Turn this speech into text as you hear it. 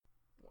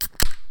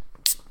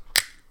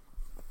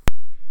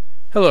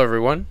Hello,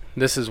 everyone.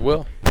 This is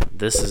Will.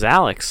 This is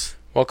Alex.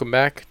 Welcome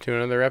back to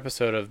another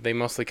episode of They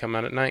Mostly Come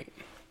Out at Night.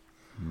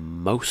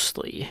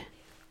 Mostly.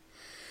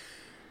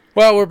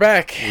 Well, we're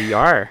back. We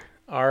are.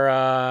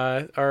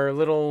 Our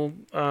little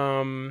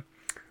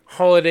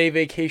holiday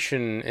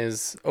vacation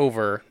is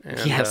over.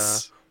 And,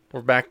 Yes.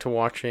 we're back to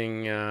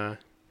watching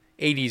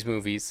 80s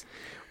movies.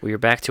 We are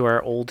back to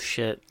our old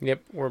shit.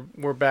 Yep,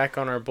 we're back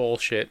on our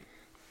bullshit.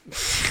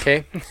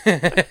 Okay?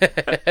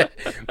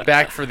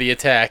 Back for the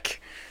attack.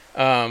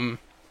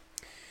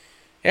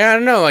 Yeah, I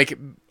don't know. Like,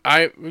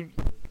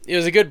 it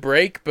was a good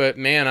break, but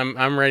man,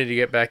 I'm ready to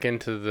get back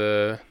into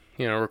the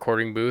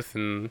recording booth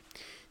and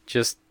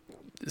just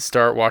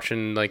start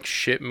watching like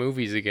shit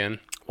movies again.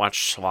 Watch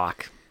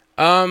Schlock.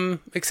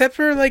 Except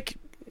for like,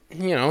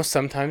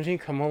 sometimes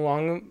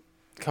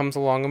comes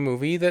along a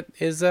movie that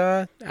is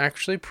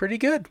actually pretty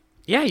good.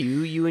 Yeah,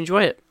 you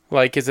enjoy it.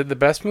 Like, is it the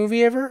best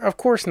movie ever? Of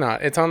course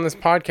not. It's on this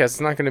podcast.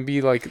 It's not going to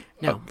be like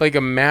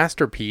a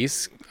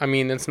masterpiece. I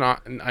mean, it's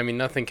not. I mean,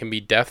 nothing can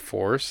be Death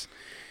Force.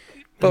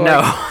 But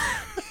No.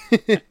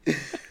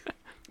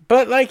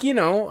 But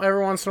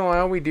every once in a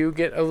while we do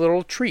get a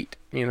little treat.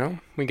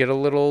 We get a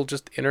little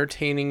just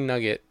entertaining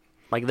nugget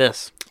Like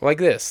this.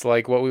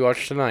 like what we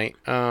watched tonight.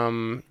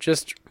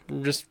 Just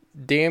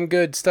damn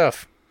good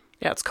stuff.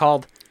 Yeah, it's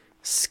called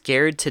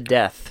Scared to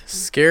Death.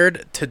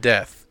 Scared to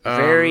Death.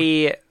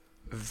 Very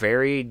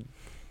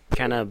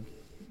kind of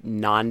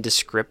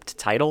nondescript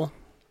title,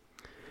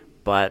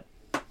 but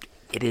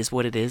it is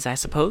what it is, I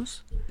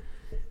suppose.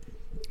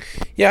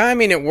 Yeah, I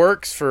mean, it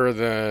works for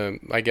the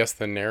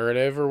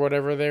narrative or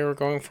whatever they were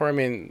going for. I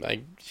mean,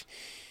 like,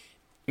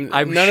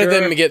 none of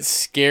them get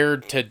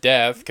scared to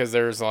death because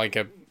there's like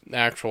a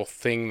actual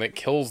thing that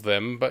kills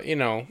them, but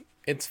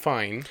it's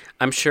fine.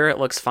 I'm sure it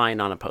looks fine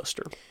on a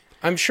poster.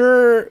 I'm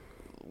sure,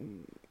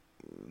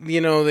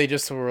 they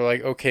just were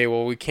like, okay,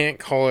 well, we can't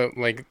call it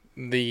like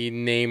the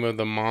name of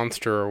the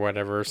monster or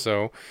whatever,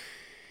 so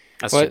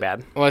That's too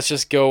bad. Let's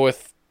just go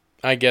with,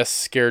 I guess,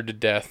 Scared to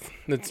Death.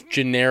 It's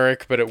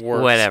generic, but it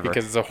works Whatever.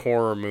 because it's a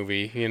horror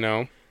movie,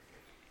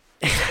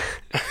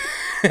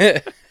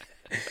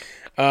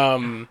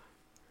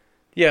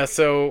 Yeah,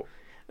 so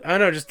I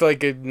don't know, just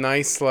like a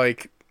nice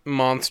like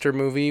monster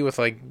movie with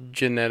like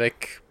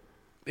genetic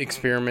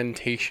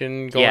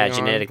experimentation going on. Yeah,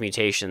 genetic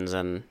mutations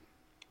and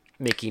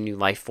making new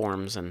life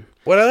forms. And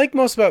What I like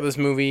most about this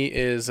movie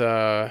is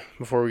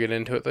before we get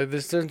into it, like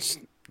there's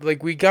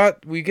like we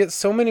get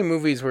so many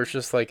movies where it's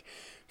just like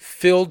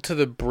filled to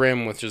the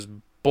brim with just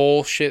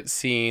bullshit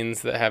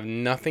scenes that have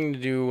nothing to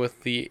do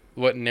with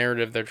what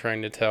narrative they're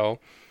trying to tell.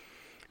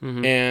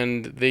 Mm-hmm.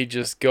 And they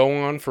just go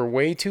on for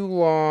way too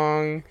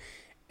long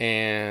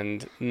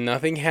and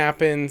nothing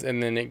happens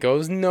and then it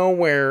goes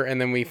nowhere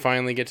and then we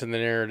finally get to the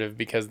narrative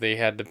because they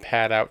had to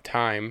pad out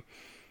time.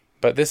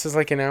 But this is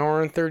like an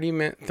hour and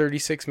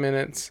 36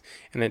 minutes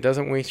and it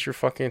doesn't waste your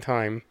fucking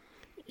time.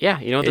 Yeah,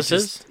 you know what this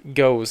is?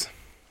 Goes.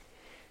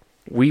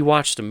 We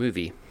watched a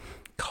movie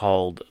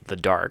called The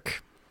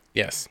Dark.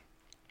 Yes.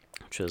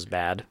 Which was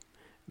bad.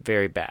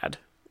 Very bad.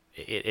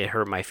 It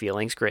hurt my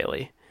feelings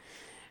greatly.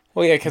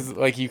 Well, yeah, because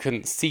like you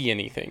couldn't see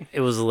anything.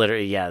 It was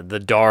literally, The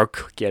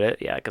Dark. Get it?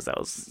 Yeah, because that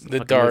was The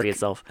fucking Dark movie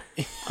itself.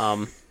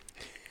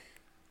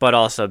 But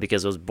also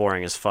because it was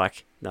boring as fuck.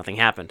 Nothing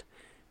happened.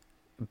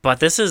 But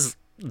this is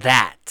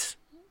that.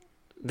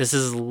 This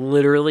is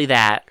literally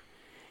that.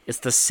 It's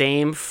the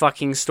same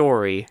fucking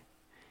story.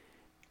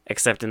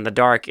 Except in The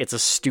Dark, it's a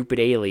stupid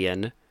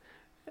alien.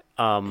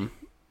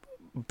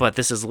 But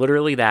this is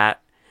literally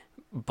that,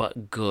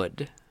 but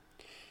good.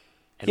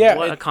 And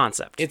what a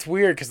concept. It's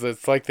weird because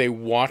it's like they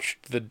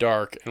watched The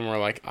Dark and were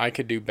like, I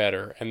could do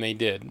better. And they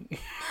did.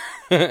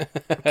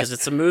 Because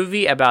it's a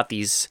movie about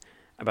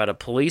a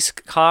police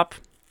cop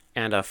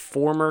and a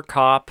former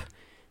cop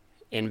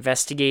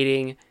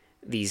investigating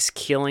these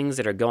killings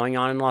that are going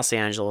on in Los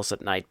Angeles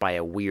at night by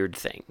a weird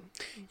thing.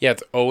 Yeah,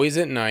 it's always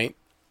at night.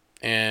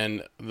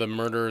 And the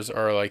murders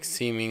are like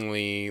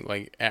seemingly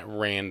like at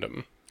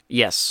random.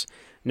 Yes.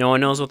 No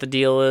one knows what the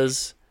deal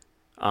is.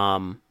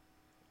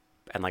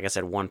 And like I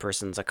said, one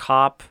person's a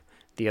cop.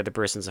 The other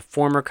person's a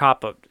former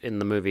cop. But in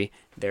the movie,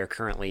 they're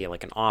currently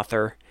like an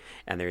author.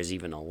 And there's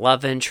even a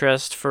love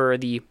interest for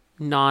the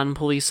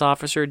non-police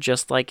officer,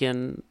 just like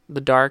in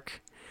The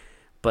Dark.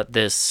 But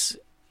this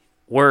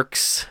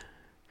works.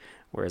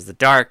 Whereas The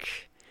Dark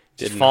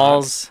just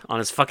falls on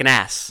his fucking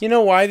ass. You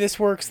know why this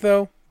works,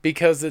 though?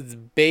 Because it's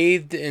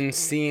bathed in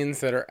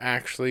scenes that are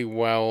actually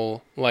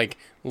well, like,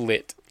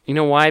 lit. You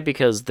know why?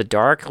 Because The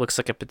Dark looks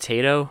like a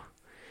potato.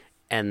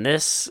 And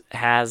this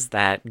has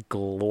that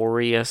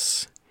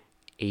glorious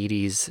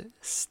 80s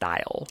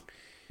style.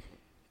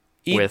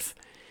 With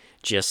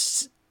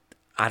just,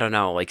 I don't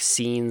know, like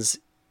scenes.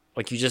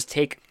 Like you just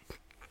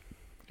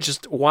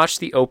watch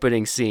the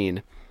opening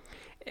scene.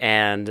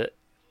 And,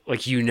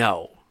 like, you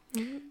know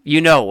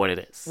what it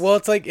is.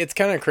 Well, it's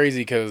kind of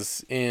crazy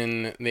because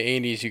in the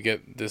 80s you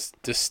get this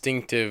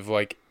distinctive,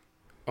 like,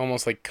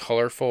 almost like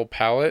colorful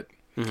palette.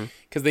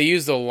 Because they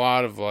used a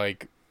lot of,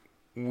 like,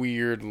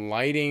 weird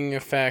lighting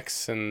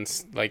effects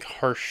and like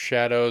harsh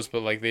shadows,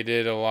 but like they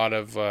did a lot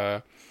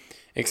of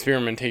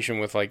experimentation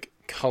with like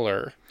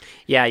color.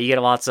 Yeah, you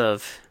get lots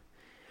of,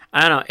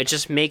 I don't know, it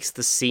just makes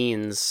the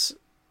scenes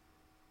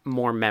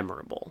more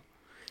memorable.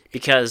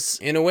 Because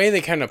In a way,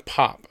 they kind of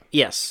pop.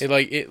 yes. It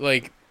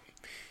like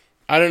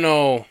I don't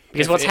know,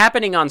 Because what's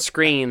happening on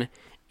screen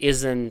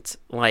isn't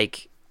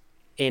like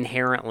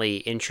inherently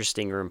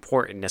interesting or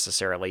important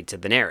necessarily to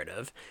the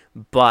narrative,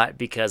 but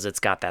because it's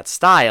got that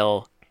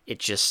style,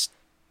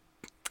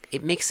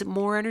 it makes it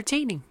more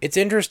entertaining. It's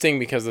interesting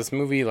because this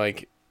movie,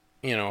 like,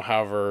 you know,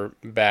 however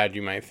bad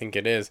you might think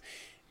it is,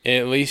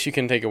 at least you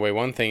can take away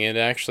one thing. It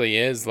actually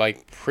is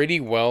like pretty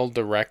well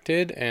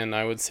directed, and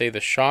I would say the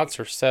shots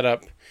are set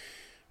up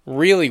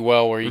really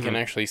well where you can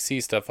actually see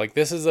stuff. Like,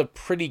 this is a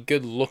pretty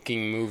good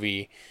looking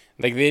movie.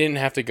 Like, they didn't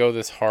have to go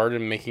this hard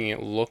in making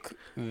it look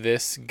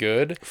this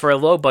good. For a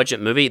low budget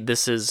movie,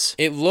 this is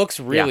It looks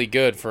really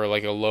good for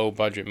like a low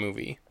budget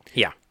movie.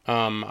 yeah.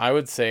 I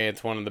would say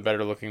it's one of the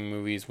better looking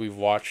movies we've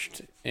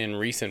watched in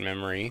recent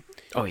memory.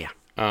 Oh yeah.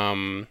 I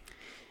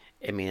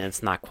mean,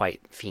 it's not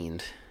quite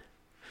Fiend,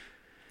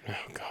 Oh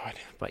God,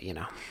 but you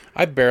know,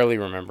 I barely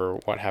remember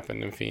what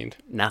happened in Fiend.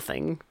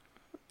 nothing.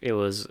 It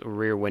was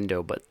Rear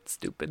Window, but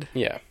stupid.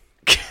 Yeah.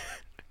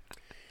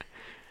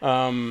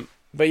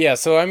 But yeah,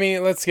 so I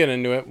mean, let's get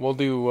into it. We'll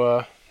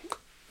do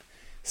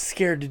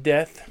Scared to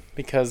Death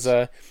because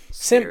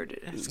Scared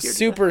to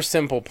super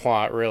simple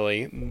plot,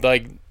 really.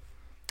 Like,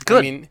 Good.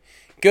 I mean,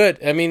 good.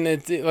 I mean,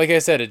 like I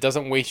said, it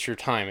doesn't waste your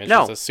time. It's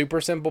No. just a super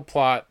simple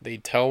plot. They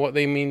tell what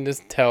they mean to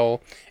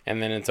tell,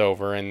 and then it's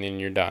over, and then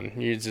you're done.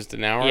 You're just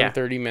an hour Yeah. and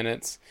 30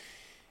 minutes,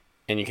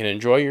 and you can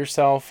enjoy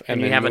yourself,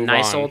 and you then have a move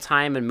nice on. old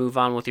time and move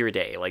on with your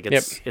day. Like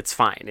it's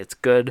fine. It's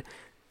good.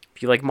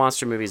 If you like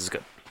monster movies, it's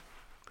good.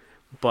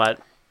 But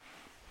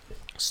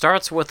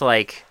starts with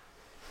like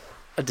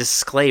a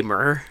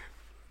disclaimer.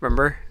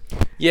 Remember?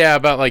 Yeah,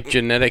 about like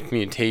genetic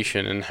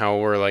mutation and how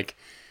we're like,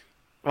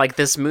 Like,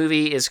 this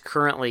movie is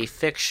currently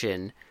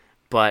fiction,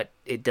 but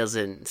it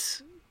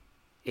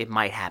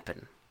might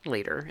happen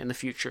later in the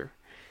future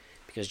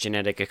because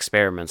genetic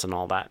experiments and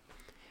all that.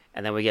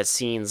 And then we get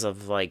scenes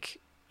of like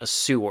a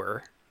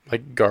sewer,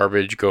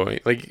 garbage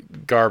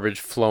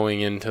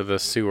flowing into the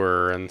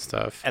sewer and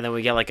stuff. and then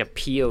we get like a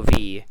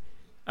POV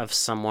of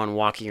someone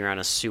walking around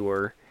a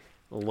sewer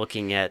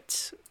looking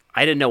at,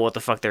 I didn't know what the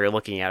fuck they were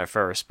looking at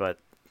first, but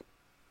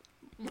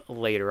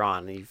later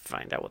on you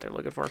find out what they're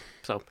looking for.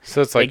 So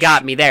So it's they like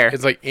got me there.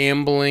 It's like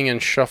ambling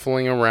and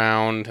shuffling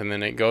around, and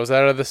then it goes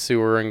out of the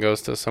sewer and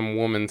goes to some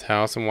woman's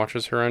house and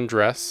watches her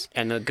undress.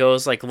 And it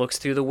goes like looks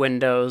through the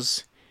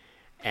windows,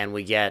 and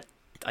we get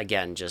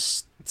again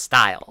just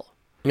style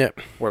Yep.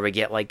 where we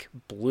get like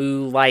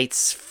blue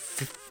lights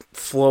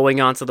flowing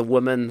onto the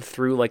woman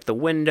through like the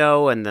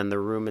window, and then the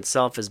room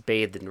itself is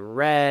bathed in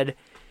red.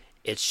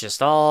 It's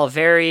just all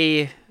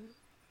very,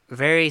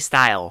 very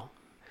style,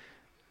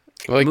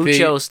 Like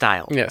mucho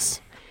style.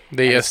 Yes.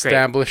 They And it's great.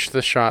 established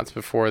the shots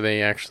before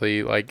they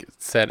actually like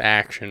said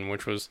action,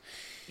 which was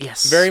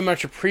Yes, very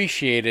much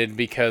appreciated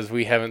because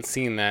we haven't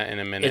seen that in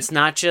a minute. It's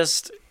not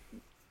just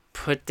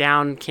put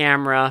down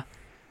camera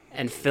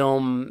and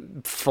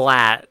film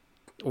flat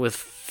with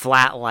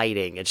flat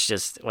lighting. It's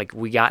just like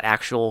we got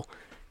actual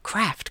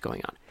craft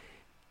going on.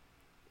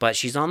 But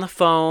she's on the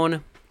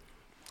phone,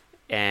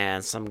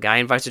 and some guy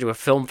invites her to a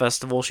film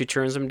festival. She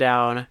turns him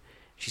down.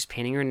 She's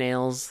painting her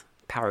nails.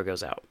 Power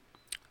goes out.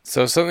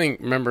 So something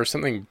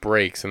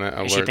breaks and that alerts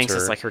And she thinks her.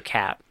 it's like her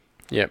cat.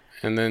 Yep.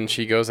 And then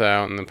she goes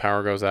out and the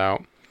power goes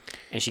out.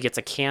 And she gets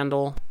a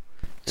candle,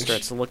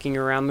 starts looking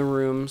around the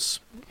rooms,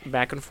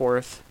 back and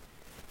forth,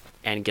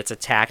 and gets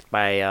attacked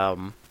by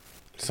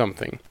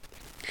Something.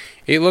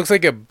 It looks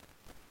like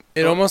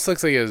it almost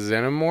looks like a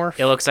xenomorph.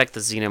 it looks like the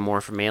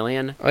xenomorph from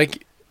Alien,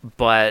 Like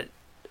but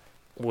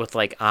with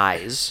like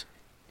eyes,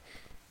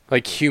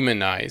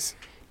 human eyes.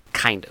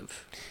 kind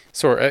of.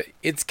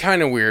 It's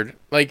kind of weird.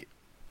 Like,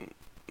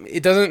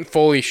 it doesn't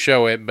fully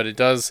show it, but it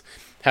does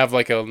have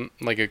like a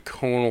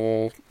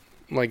conal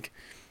like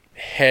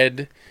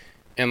head,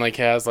 and like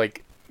has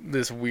like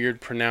this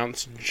weird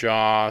pronounced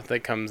jaw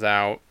that comes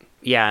out.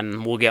 Yeah,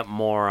 and we'll get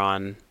more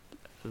on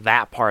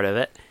that part of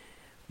it.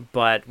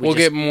 But We'll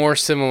get more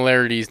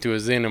similarities to a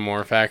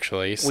xenomorph,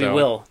 actually. So. we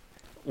will,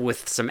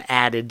 with some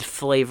added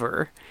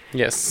flavor.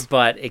 Yes.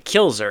 But it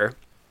kills her.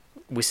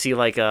 We see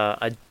like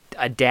a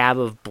dab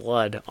of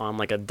blood on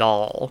like a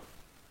doll,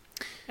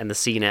 and the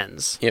scene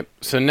ends. Yep.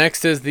 So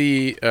next is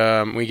we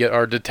get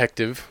our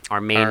detective, Our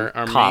main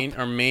cop,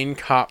 our main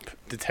cop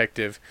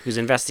detective. who's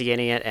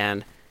investigating it,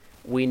 and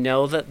we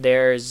know that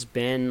there's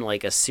been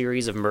like a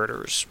series of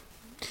murders.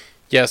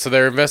 Yeah, so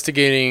they're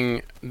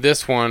investigating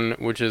this one,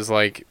 which is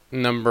like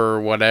number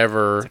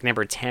whatever. Like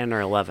number 10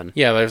 or 11.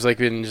 Yeah, there's like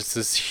been just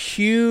this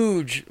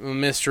huge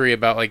mystery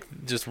about like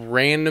just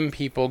random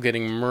people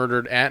getting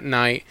murdered at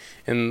night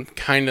in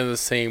kind of the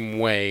same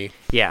way,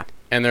 Yeah,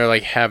 and they're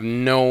like have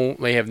no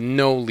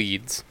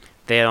leads.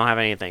 they don't have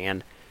anything,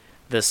 and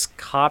this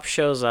cop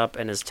shows up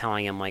and is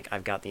telling him like,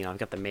 I've got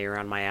the mayor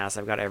on my ass,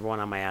 I've got everyone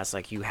on my ass,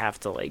 like you have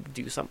to like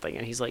do something.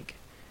 And he's like,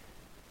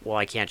 well,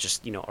 I can't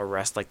just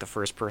arrest like the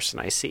first person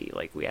I see.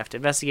 Like we have to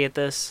investigate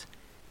this.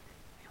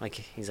 Like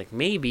he's like,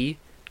 maybe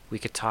we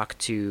could talk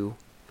to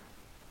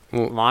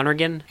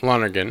Lonergan.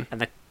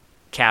 And the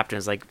captain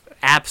is like,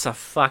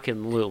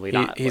 abso-fucking-lutely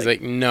not. He's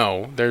like,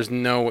 no, there's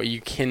no way.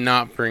 You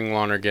cannot bring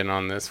Lonergan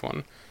on this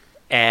one.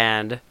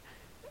 And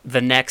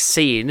the next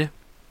scene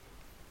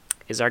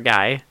is our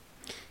guy.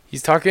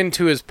 He's talking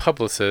to his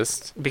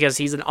publicist. Because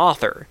he's an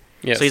author.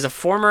 Yes. So he's a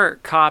former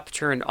cop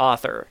turned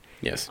author.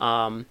 Yes.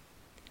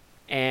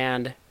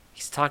 And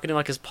he's talking to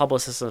like his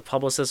publicist, and the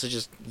publicist is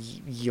just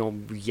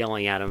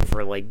yelling at him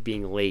for like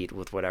being late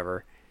with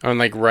whatever. And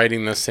like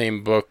writing the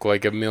same book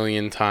like a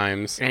million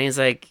times. And he's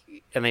like,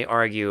 and they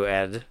argue,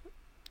 Ed.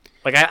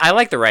 Like, I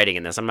like the writing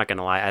in this. I'm not going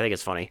to lie. I think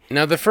it's funny.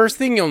 Now, the first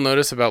thing you'll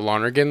notice about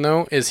Lonergan,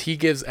 though, is he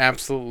gives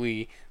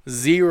absolutely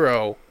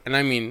zero, and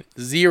I mean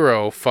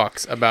zero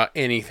fucks about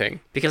anything.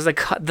 Because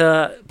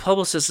the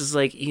publicist is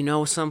like, you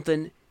know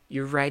something?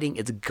 Your writing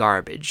is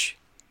garbage.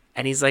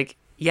 And he's like,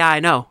 yeah, I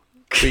know.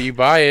 But you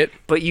buy it.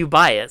 But you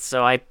buy it.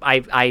 So I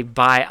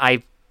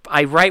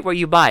write what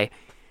you buy.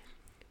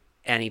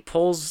 And he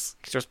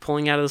starts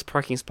pulling out of this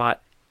parking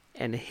spot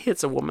and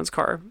hits a woman's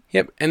car.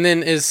 Yep, and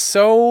then is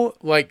so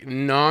like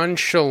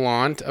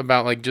nonchalant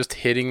about like just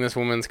hitting this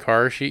woman's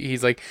car.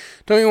 He's like,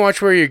 "Don't you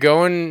watch where you're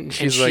going?"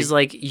 She's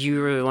like, "You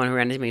were the one who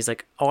ran into me." He's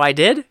like, "Oh, I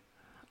did?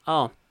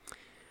 Oh,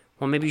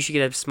 well, maybe you should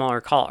get a smaller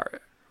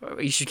car.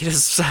 You should get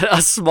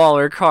a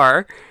smaller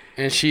car."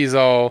 And she's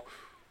all,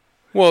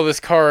 "Well, this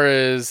car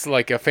is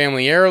like a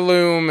family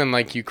heirloom, and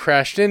like you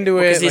crashed into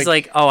it." Because he's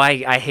like, "Oh,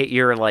 I hit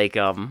your like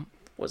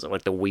was it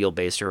like the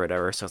wheelbase or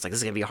whatever?" So it's like, this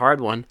is gonna be a hard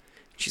one.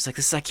 She's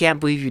like, I can't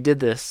believe you did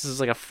this. This is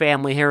like a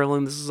family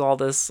heirloom. This is all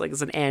this. Like,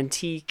 it's an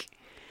antique.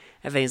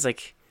 And then he's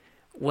like,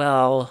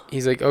 well...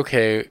 He's like,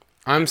 okay,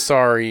 I'm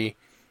sorry.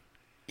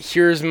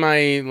 Here's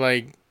my,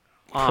 like,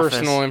 office.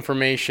 Personal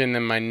information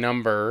and my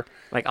number.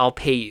 Like, I'll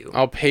pay you.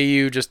 I'll pay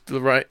you. Just,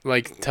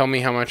 like, tell me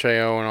how much I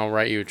owe and I'll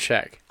write you a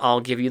check. I'll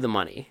give you the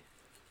money.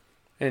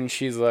 And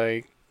she's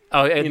like...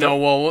 Oh,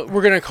 well,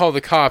 we're going to call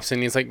the cops.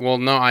 And he's like, well,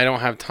 no, I don't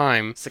have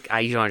time. It's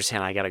like, you don't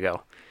understand. I gotta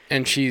go.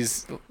 And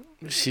she's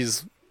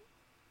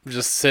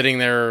just sitting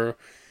there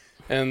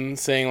and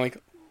saying like,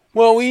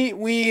 well, we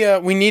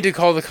need to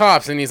call the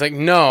cops. And he's like,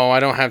 no, I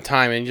don't have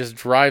time. And he just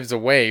drives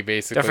away,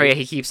 basically. Don't forget,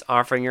 he keeps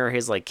offering her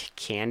his like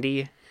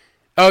candy.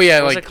 Oh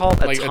yeah, what's like it called?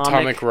 like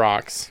atomic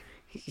rocks.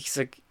 He's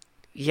like,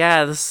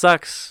 yeah, this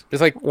sucks. It's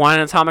like, want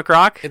an atomic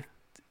rock?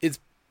 It's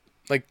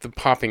like the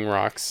popping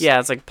rocks. Yeah,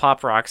 it's like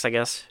pop rocks, I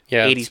guess.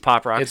 Yeah, 80s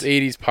pop rocks. It's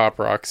 80s pop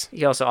rocks.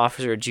 He also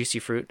offers her a juicy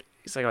fruit.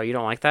 He's like, oh, you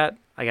don't like that?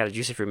 I got a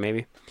juicy fruit,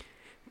 maybe.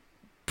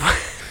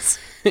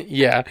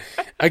 Yeah.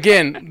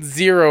 Again,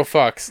 zero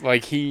fucks.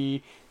 Like,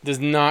 he does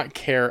not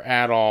care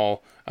at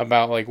all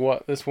about, like,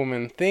 what this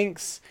woman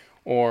thinks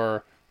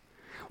or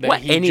that what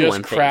he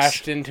anyone just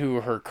crashed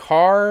into her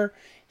car.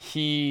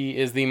 He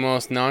is the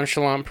most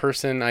nonchalant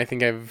person I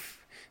think I've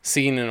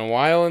seen in a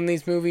while in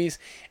these movies,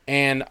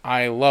 and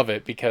I love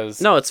it because...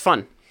 No, it's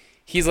fun.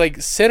 He's,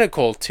 like,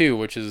 cynical, too,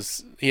 which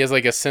is... He has,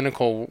 like, a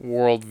cynical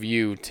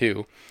worldview,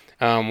 too,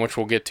 which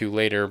we'll get to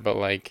later, but,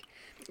 like...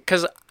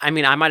 Because, I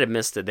mean, I might have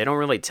missed it. They don't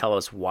really tell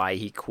us why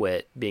he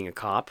quit being a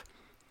cop.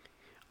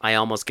 I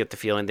almost get the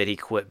feeling that he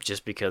quit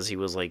just because he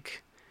was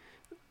like...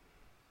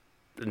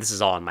 And this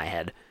is all in my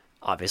head,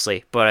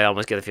 obviously. But I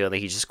almost get the feeling that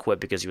he just quit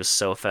because he was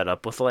so fed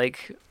up with,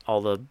 like,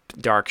 all the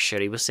dark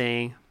shit he was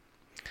saying.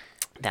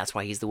 That's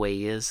why he's the way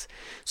he is.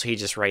 So he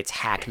just writes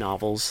hack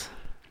novels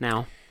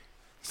now.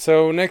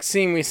 So next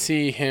scene we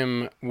see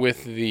him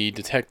with the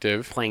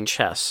detective. Playing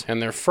chess.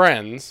 And they're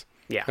friends.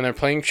 Yeah. And they're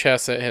playing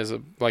chess at his,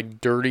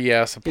 like,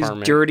 dirty-ass apartment.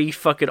 His dirty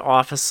fucking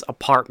office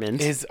apartment.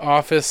 His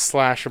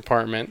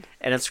office/apartment.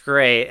 And it's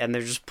great. And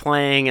they're just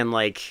playing and,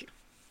 like,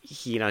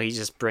 he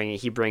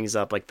brings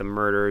up, like, the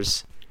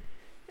murders.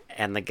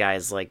 And the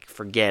guy's like,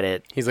 forget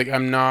it. He's like,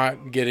 I'm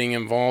not getting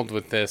involved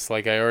with this.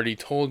 Like, I already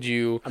told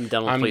you. I'm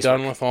done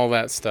with all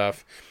that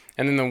stuff.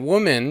 And then the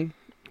woman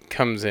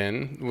comes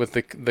in with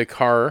the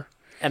car.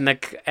 And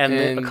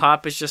the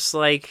cop is just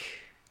like,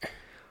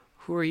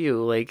 who are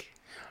you? Like...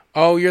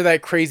 Oh, you're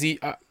that crazy...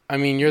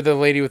 you're the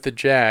lady with the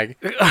Jag.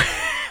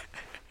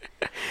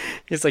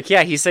 He's like,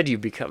 yeah, he said you'd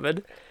be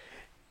coming.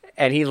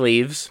 And he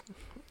leaves.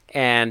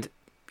 And,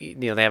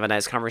 they have a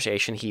nice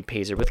conversation. He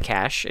pays her with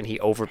cash. And he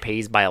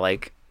overpays by,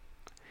 like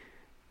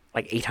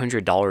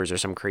 $800 or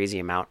some crazy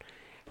amount.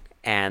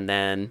 And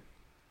then,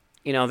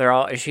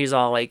 she's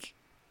all like...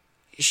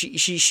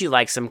 She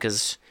likes him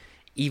because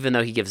even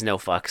though he gives no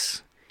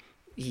fucks,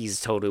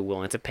 he's totally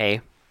willing to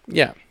pay.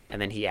 Yeah.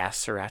 And then he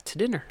asks her out to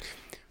dinner.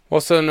 Well,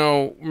 so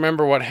no,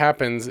 remember what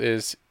happens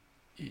is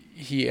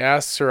he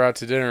asks her out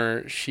to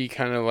dinner. She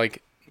kind of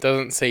like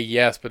doesn't say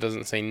yes, but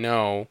doesn't say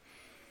no.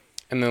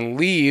 And then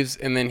leaves,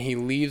 and then he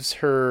leaves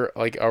her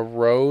like a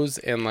rose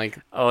and like...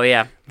 Oh,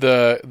 yeah.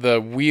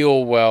 The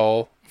wheel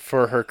well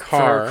for her car.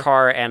 For her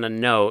car and a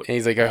note. And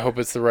he's like, I hope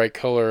it's the right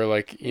color.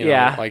 Like,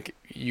 like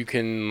you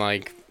can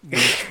like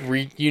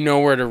you know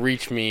where to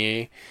reach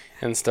me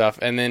and stuff.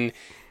 And then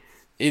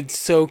it's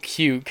so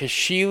cute because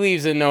she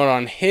leaves a note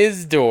on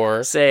his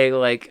door saying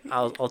like,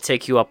 I'll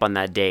take you up on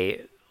that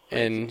date.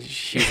 and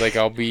she's like,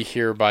 I'll be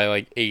here by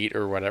like 8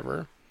 or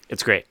whatever.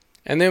 It's great.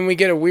 And then we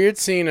get a weird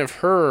scene of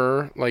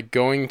her like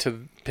going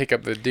to pick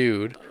up the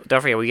dude.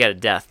 Don't forget, we get a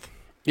death.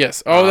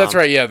 Yes. Oh, that's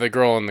right. Yeah, the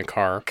girl in the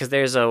car. Because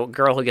there's a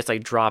girl who gets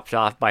like dropped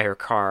off by her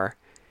car,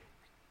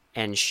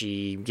 and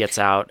she gets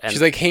out. And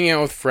she's like hanging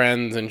out with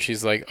friends, and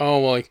she's like, "Oh,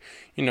 well, like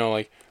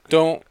like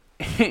don't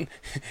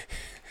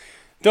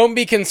don't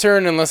be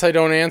concerned unless I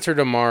don't answer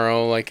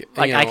tomorrow. Like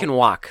I can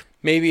walk.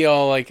 Maybe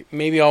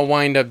I'll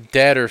wind up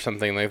dead or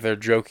something." Like they're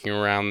joking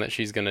around that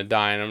she's gonna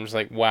die, and I'm just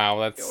like,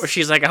 wow, that's. Or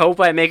she's like, I hope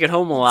I make it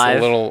home alive.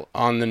 It's a little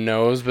on the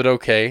nose, but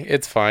okay,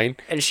 it's fine.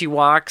 And she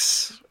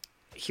walks,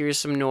 hears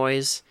some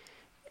noise,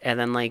 and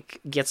then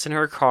like gets in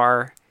her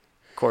car.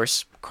 Of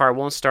course, car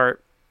won't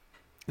start.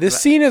 This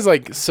scene is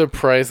like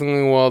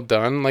surprisingly well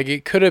done. Like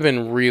it could have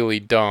been really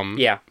dumb.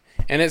 Yeah.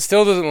 And it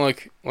still doesn't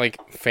look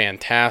like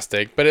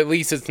fantastic, but at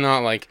least it's not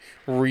like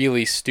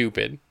really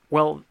stupid.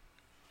 Well,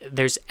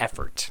 there's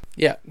effort.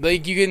 Yeah,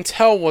 like you can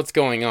tell what's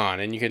going on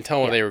and you can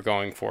tell what they were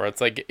going for. It's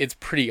like it's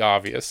pretty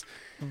obvious.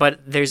 But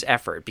there's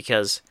effort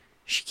because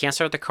she can't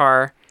start the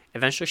car.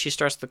 Eventually she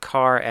starts the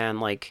car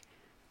and like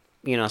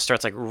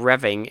starts like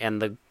revving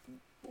and the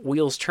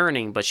wheels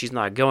turning, but she's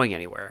not going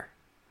anywhere.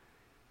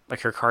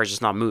 Like her car's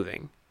just not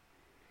moving.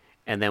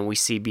 And then we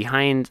see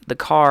behind the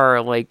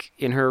car, like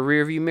in her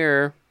rearview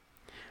mirror,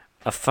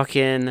 a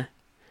fucking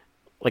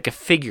like a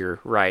figure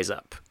rise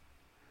up.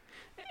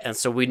 And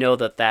so we know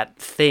that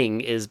thing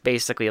is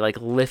basically like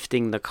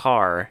lifting the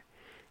car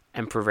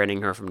and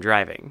preventing her from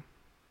driving.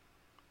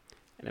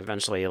 And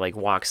eventually like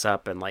walks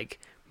up and like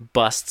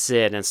busts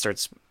in and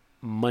starts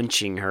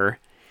munching her.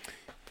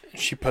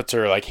 She puts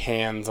her like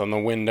hands on the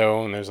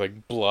window and there's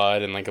like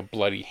blood and like a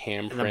bloody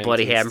handprint. And the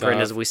bloody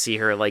handprint as we see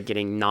her like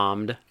getting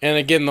nommed. And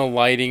again, the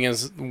lighting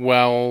is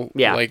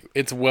like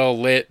it's well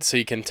lit so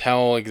you can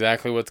tell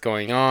exactly what's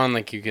going on.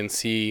 Like you can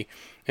see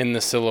in the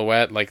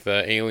silhouette like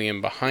the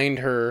alien behind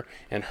her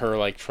and her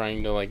like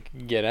trying to like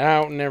get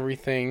out and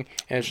everything.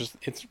 And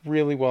it's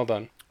really well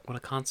done. What a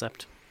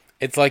concept.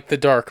 It's like The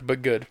Dark,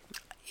 but good.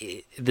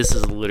 This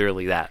is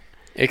literally that.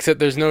 Except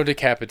there's no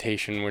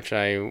decapitation, which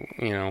I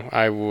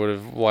would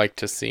have liked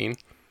to seen.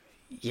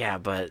 Yeah,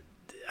 but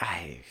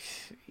I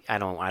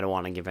don't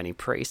want to give any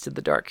praise to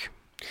The Dark.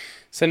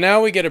 So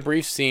now we get a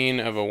brief scene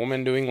of a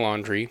woman doing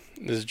laundry.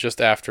 This is just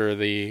after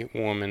the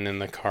woman in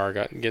the car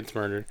gets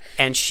murdered.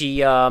 And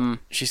she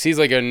sees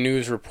like a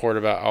news report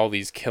about all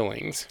these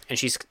killings. And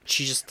she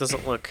just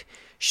doesn't look.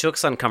 She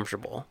looks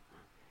uncomfortable.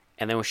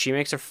 And then when she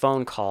makes her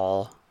phone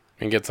call,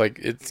 and gets like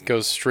it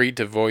goes straight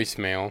to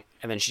voicemail.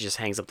 And then she just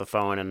hangs up the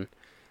phone. And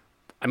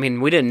I mean,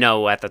 we didn't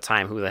know at the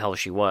time who the hell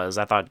she was.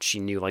 I thought she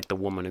knew like the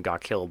woman who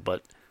got killed,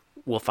 but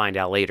we'll find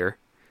out later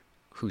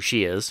who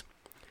she is.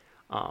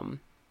 And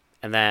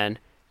then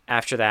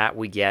after that,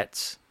 we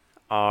get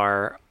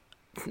our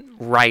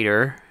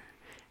writer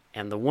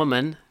and the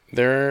woman.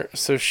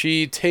 So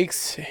she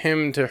takes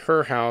him to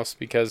her house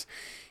because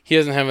he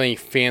doesn't have any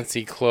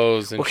fancy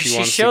clothes, and she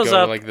wants to go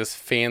to like this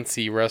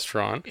fancy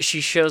restaurant.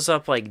 She shows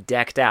up like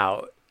decked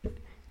out, and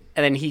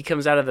then he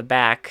comes out of the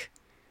back.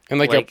 And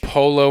like a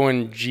polo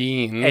and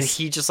jeans. And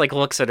he just like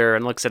looks at her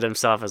and looks at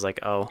himself as like,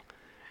 oh.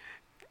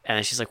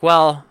 And she's like,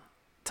 well,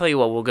 tell you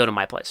what, we'll go to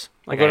my place.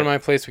 We'll go to my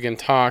place, we can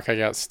talk, I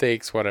got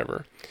steaks,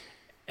 whatever.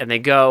 And they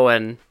go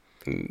and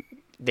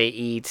they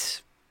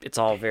eat. It's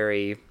all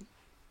very...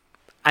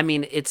 I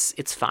mean, it's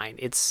fine.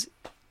 It's,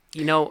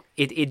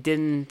 it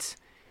didn't...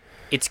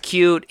 It's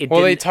cute.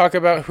 They talk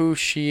about who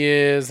she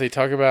is. They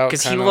talk about...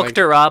 Because he looked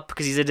her up,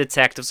 because he's a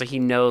detective, so he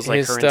knows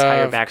like her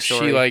entire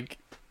backstory.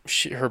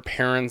 Her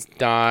parents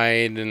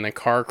died in a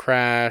car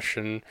crash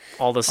and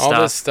all this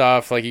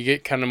stuff. Like you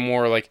get kind of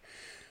more like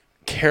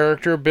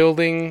character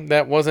building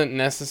that wasn't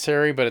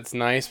necessary, but it's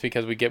nice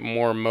because we get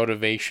more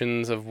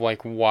motivations of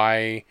like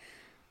why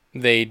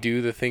they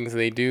do the things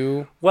they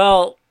do.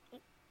 Well,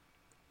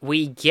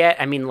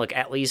 look,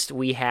 at least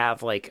we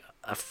have like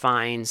a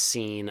fine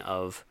scene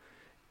of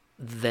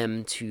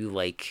them to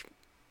like,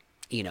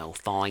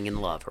 falling in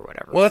love or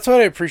whatever. Well, that's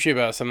what I appreciate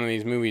about some of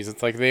these movies.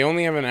 It's like they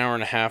only have an hour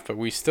and a half, but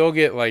we still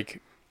get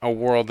like a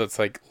world that's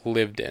like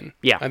lived in.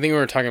 Yeah. I think we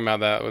were talking about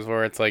that was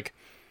where it's like,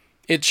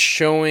 it's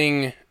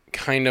showing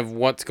kind of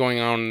what's going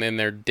on in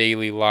their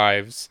daily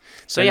lives.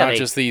 So not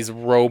just these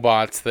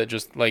robots that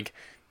just like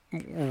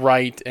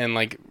write and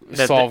like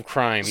solve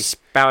crimes.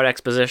 Spout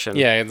exposition.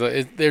 Yeah.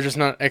 They're just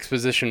not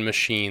exposition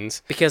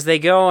machines. Because they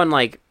go and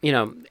like,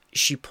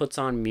 she puts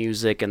on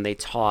music and they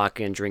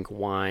talk and drink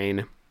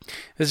wine.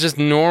 It's just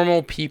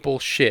normal people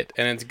shit,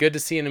 and it's good to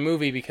see in a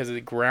movie because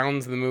it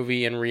grounds the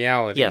movie in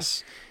reality.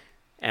 Yes,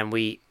 and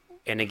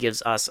it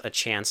gives us a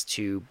chance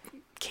to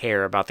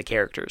care about the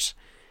characters.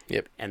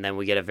 Yep. And then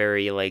we get a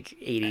very like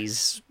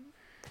 80s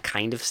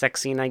kind of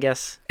sex scene, I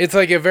guess. It's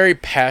like a very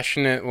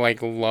passionate,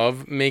 like,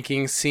 love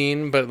making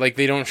scene, but like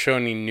they don't show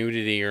any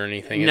nudity or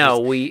anything.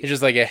 It's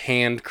just like a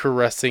hand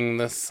caressing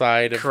the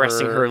side of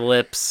her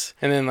lips,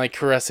 and then like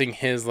caressing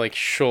his like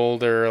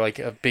shoulder, like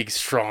a big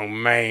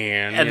strong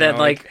man. And then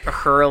like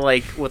her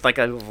like with like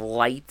a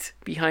light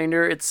behind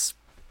her. It's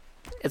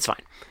fine.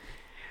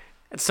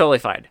 It's totally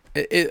fine.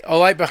 A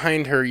light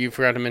behind her, you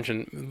forgot to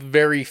mention,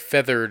 very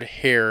feathered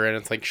hair, and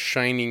it's like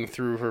shining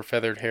through her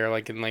feathered hair,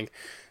 like in like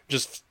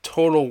just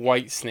total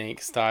White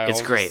Snake style.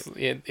 It's great.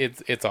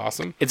 It's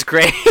awesome. It's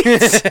great.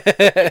 This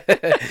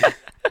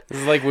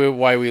is like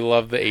why we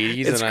love the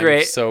 80s, it's and great.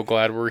 I'm so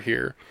glad we're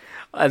here.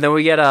 And then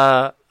we get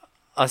a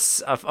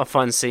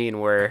fun scene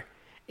where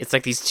it's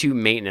like these two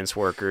maintenance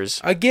workers.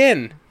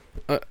 Again,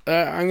 I'm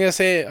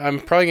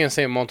probably gonna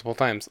say it multiple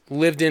times.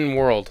 Lived in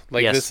world.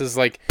 Like yes. This is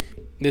like.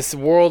 This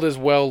world is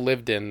well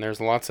lived in. There's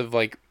lots of,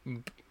 like,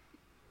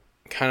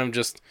 kind of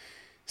just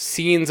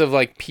scenes of,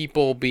 like,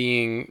 people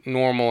being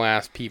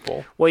normal-ass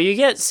people. Well, you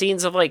get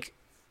scenes of, like,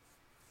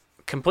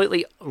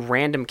 completely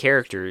random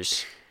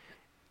characters,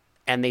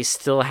 and they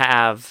still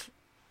have,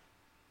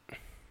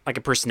 like,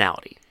 a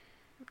personality.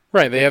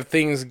 Right, they have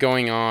things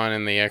going on,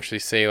 and they actually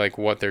say, like,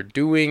 what they're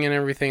doing and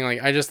everything.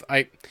 Like, I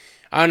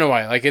don't know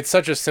why. Like, it's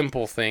such a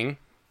simple thing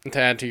to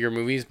add to your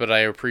movies, but I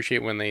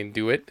appreciate when they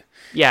do it.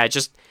 Yeah,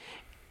 just...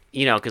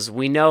 You know, because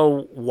we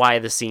know why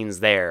the scene's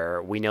there.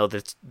 We know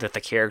that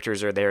the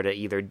characters are there to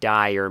either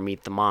die or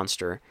meet the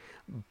monster.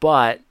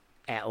 But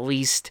at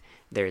least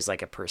there's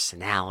like a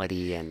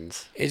personality, and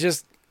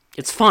it's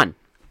fun.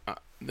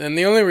 And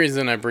the only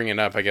reason I bring it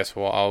up, I guess,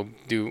 I'll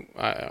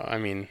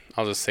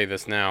just say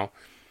this now,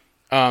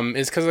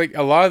 is because like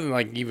a lot of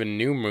like even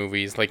new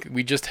movies, like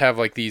we just have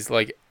like these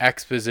like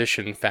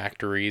exposition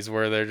factories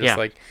where they're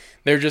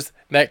just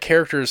that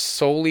character is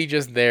solely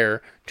just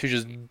there to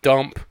just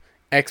dump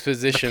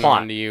exposition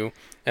onto you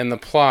and the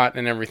plot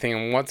and everything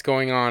and what's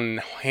going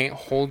on, and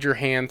hold your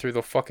hand through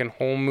the fucking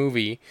whole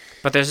movie.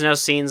 But there's no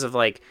scenes of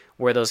like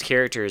where those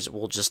characters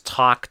will just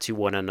talk to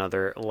one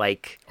another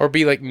like, or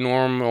be like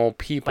normal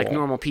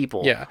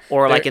people, yeah,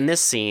 or like in this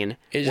scene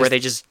where they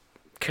just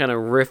kind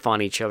of riff on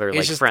each other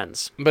like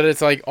friends. But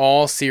it's like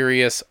all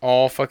serious,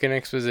 all fucking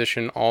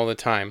exposition all the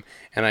time,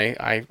 and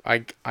I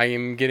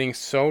am getting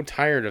so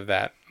tired of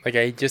that. Like,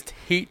 I just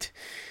hate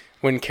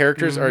when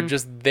characters are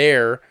just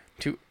there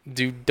to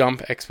do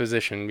dump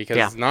exposition because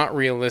it's not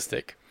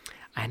realistic.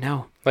 I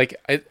know. Like,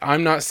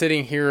 I'm not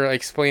sitting here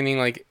explaining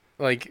like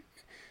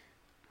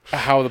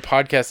how the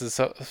podcast is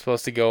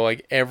supposed to go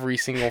like every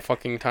single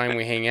fucking time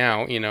we hang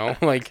out, you know?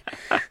 Like,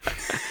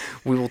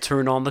 we will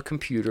turn on the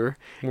computer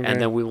and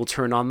then we will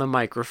turn on the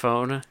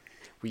microphone.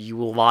 You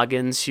will log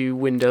into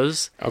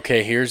Windows.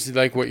 Okay, here's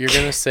like what you're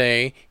gonna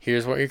say.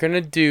 Here's what you're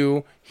gonna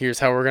do. Here's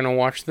how we're gonna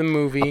watch the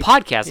movie. A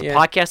podcast. Yeah. A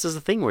podcast is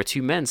a thing where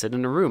two men sit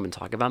in a room and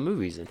talk about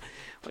movies and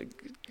like.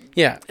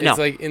 Yeah,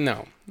 it's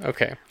no.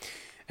 Okay,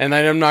 and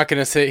I'm not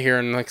gonna sit here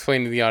and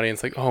explain to the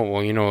audience like, oh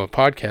well, you know, a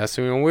podcast.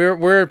 You know,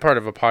 we're part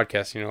of a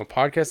podcast. You know, a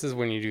podcast is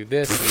when you do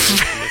this and this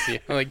and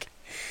this. Like,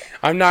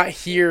 I'm not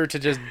here to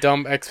just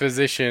dump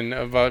exposition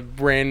about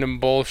random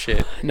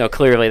bullshit. No,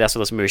 clearly that's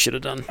what this movie should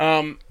have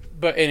done.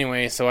 But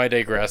anyway, so I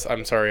digress.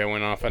 I'm sorry I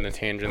went off on a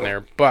tangent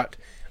there. But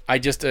I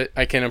just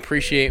I can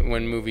appreciate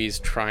when movies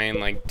try and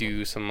like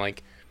do some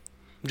like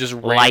just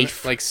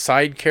life, like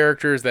side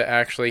characters that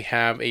actually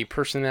have a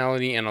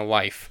personality and a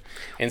life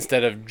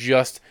instead of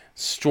just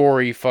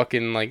story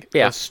fucking like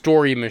a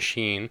story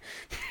machine.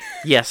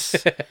 Yes,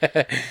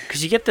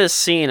 because you get this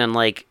scene and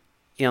like,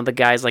 you know, the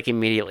guy's like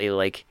immediately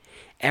like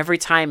every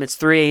time it's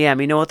 3 a.m.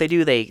 you know what they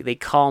do? They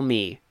call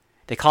me.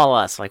 They call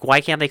us. Like, why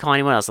can't they call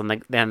anyone else?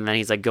 And then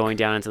he's like going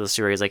down into the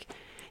sewer. He's like,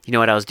 you know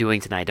what I was doing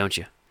tonight, don't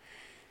you?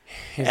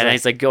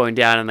 He's like going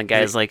down, and the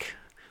guy's like,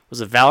 was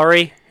it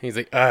Valerie? He's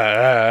like,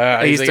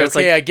 He's like,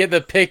 okay, I get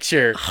the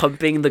picture.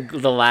 Humping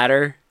the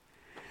ladder.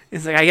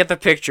 He's like, I get the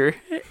picture.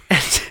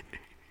 And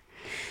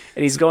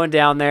he's going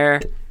down there,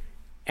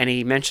 and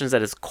he mentions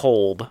that it's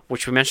cold,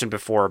 which we mentioned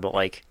before, but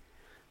like,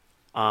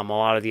 a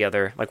lot of the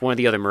other, like one of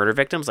the other murder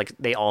victims, like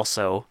they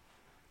also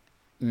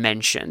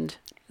mentioned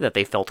that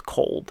they felt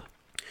cold.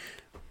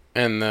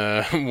 And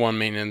the one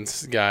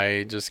maintenance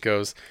guy just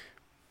goes,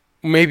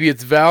 maybe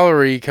it's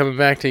Valerie coming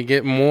back to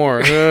get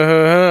more.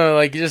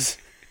 Like, just...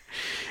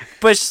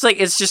 But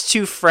it's just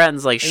two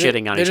friends, like,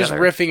 shitting on each other. They're just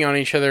riffing on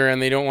each other,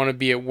 and they don't want to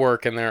be at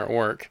work, and they're at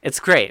work. It's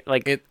great.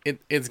 Like,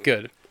 it's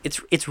good.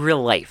 It's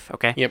real life,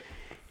 okay? Yep.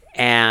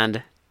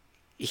 And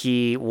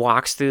he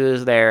walks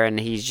through there,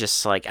 and he's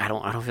just like, I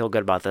don't feel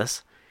good about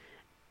this.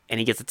 And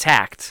he gets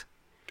attacked.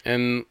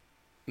 And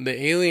the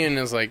alien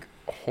is, like,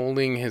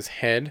 holding his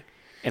head.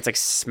 It's like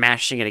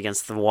smashing it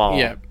against the wall.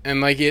 Yeah,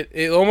 and like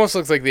it almost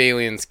looks like the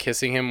alien's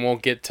kissing him. We'll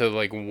get to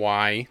like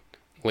why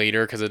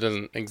later because it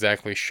doesn't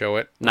exactly show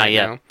it. Not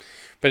yet. Now.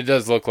 But it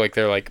does look like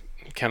they're like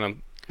kind of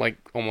like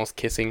almost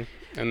kissing,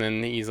 and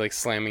then he's like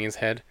slamming his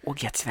head. We'll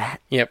get to that.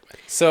 Yep.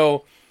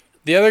 So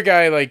The other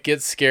guy like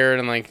gets scared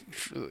and like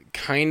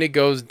kind of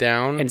goes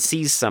down and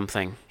sees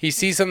something. He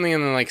sees something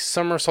and then like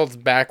somersaults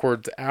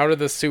backwards out of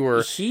the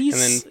sewer. He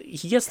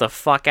gets the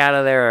fuck out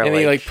of there. And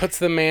he like puts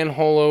the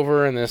manhole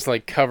over and this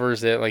like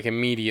covers it like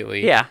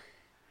immediately. Yeah.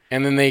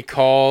 And then he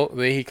calls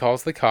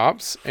the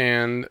cops,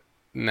 and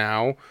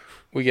now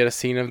we get a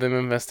scene of them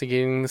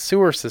investigating the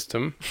sewer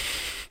system.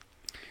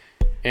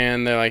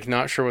 And they're like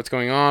not sure what's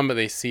going on, but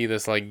they see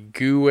this like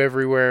goo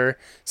everywhere.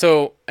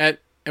 So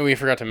and we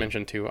forgot to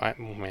mention too. Oh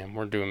man,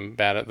 we're doing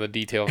bad at the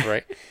details,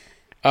 right?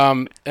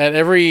 At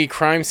every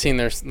crime scene,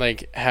 there's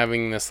like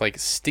having this like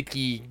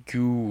sticky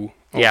goo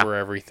over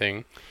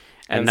everything,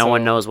 and no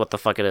one knows what the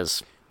fuck it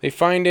is. They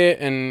find it,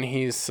 and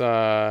he's.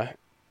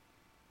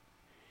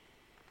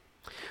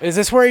 Is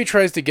this where he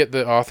tries to get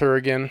the author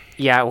again?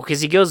 Yeah, well,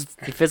 because he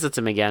visits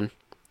him again,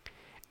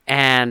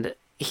 and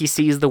he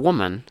sees the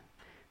woman,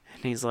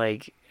 and he's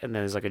like, and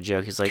then there's like a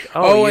joke. He's like,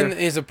 "Oh, and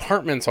his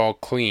apartment's all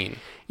clean."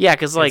 Yeah,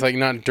 because like it's like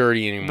not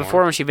dirty anymore.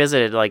 Before when she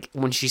visited, like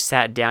when she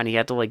sat down, he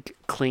had to like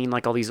clean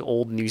like all these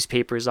old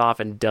newspapers off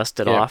and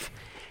dust it off.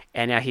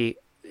 And now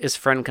his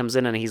friend comes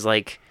in and he's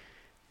like,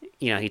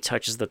 he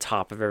touches the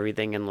top of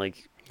everything and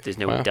like there's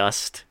no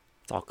dust.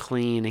 It's all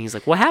clean. And he's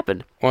like, "What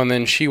happened?" Well, and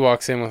then she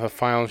walks in with a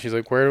file and she's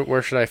like,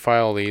 "Where should I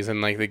file these?"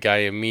 And like the guy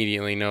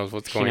immediately knows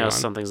what's going on. He knows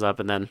something's up,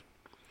 and then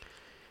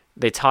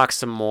they talk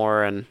some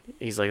more, and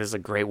he's like, "This is a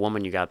great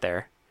woman you got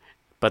there."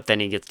 But then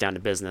he gets down to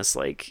business,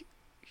 like.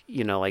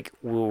 Like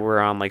we're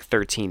on like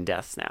 13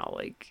 deaths now.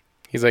 Like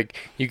he's like,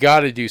 "You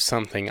got to do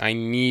something. I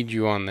need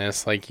you on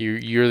this. Like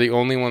you're the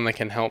only one that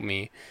can help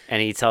me."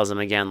 And he tells him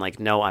again, like,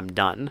 "No, I'm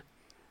done."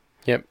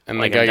 Yep. And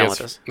like,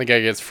 the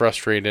guy gets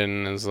frustrated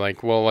and is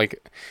like, "Well,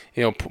 like,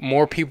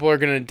 more people are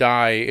gonna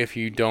die if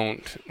you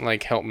don't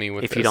like help me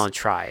with this. If you don't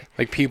try.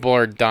 Like people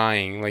are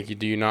dying. Like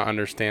do you not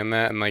understand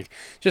that?" And like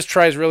just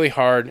tries really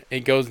hard.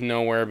 It goes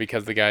nowhere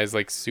because the guy's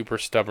like super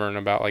stubborn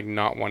about like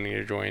not wanting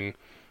to join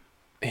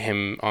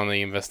him on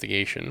the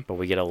investigation. But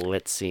we get a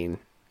lit scene,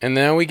 and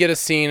then we get a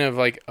scene of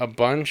like a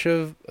bunch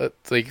of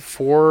like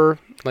 4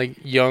 like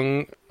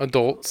young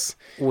adults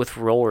with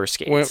roller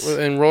skates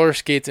and roller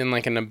skates in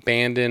like an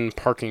abandoned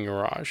parking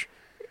garage.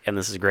 And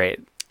this is great,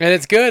 and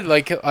it's good.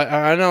 Like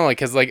I know, like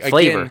because like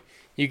flavor. Again,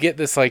 you get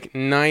this like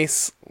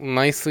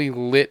nicely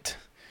lit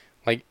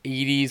like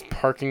 80s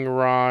parking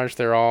garage.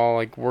 They're all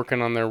like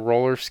working on their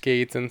roller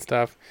skates and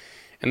stuff.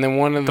 And then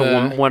one of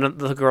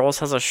the girls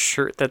has a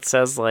shirt that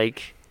says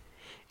like,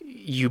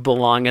 "You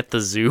belong at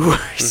the zoo"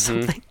 or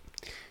something.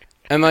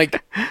 And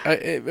like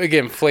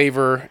again,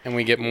 flavor, and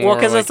we get more. Well,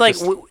 because it's like,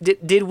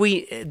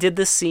 did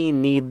the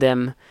scene need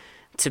them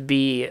to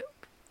be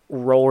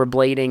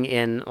rollerblading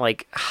in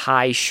like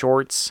high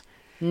shorts?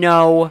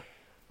 No,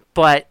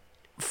 but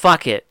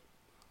fuck it,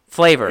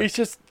 flavor. It's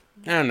just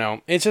I don't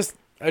know. It's just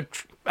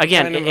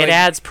again, it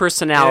adds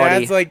personality.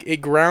 It adds like it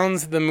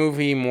grounds the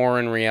movie more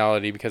in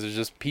reality because it's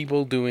just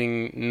people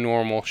doing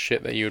normal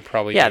shit that you would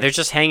probably do. They're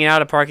just hanging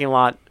out at a parking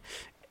lot.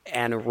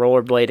 And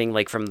rollerblading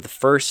like from the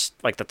first,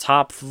 like the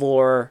top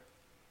floor,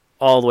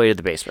 all the way to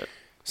the basement.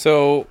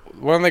 So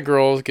one of the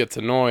girls gets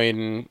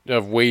annoyed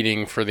of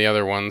waiting for the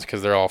other ones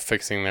because they're all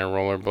fixing their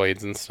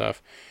rollerblades and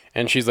stuff.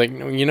 And she's like,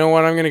 "You know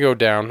what? I'm gonna go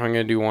down. I'm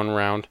gonna do one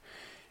round."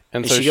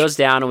 And so she goes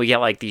down, and we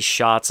get like these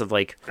shots of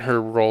like her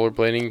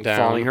rollerblading down,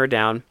 following her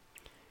down,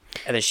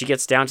 and then she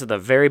gets down to the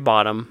very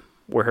bottom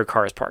where her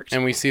car is parked.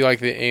 And we see like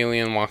the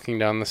alien walking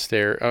down the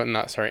stair. Oh,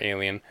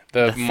 alien.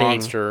 The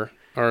monster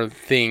or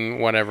thing,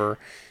 whatever.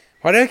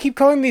 Why do I keep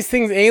calling these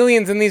things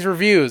aliens in these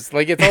reviews?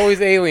 Like, it's always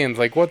aliens.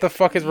 Like, what the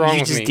fuck is wrong with me?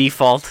 You just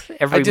default.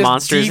 Every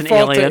monster is an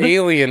alien. I just default to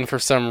alien for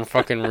some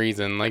fucking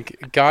reason.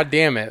 Like, god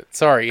damn it.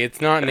 Sorry, it's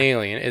not an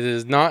alien. It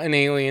is not an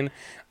alien.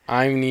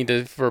 I need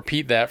to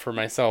repeat that for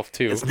myself,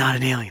 too. It's not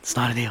an alien. It's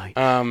not an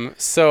alien.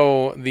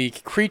 So the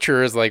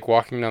creature is, like,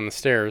 walking down the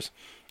stairs,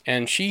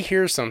 and she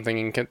hears something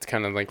and gets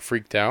kind of, like,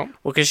 freaked out.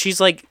 Well, because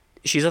she's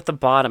at the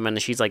bottom, and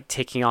she's, like,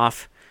 taking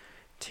off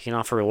her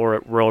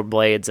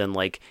rollerblades and,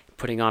 like,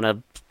 putting on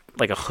a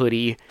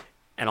hoodie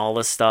and all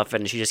this stuff,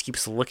 and she just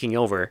keeps looking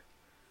over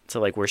to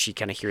like where she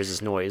kind of hears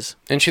this noise.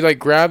 And she like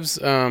grabs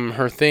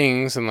her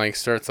things and like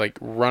starts like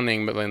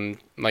running, but then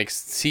like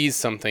sees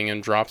something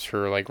and drops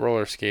her like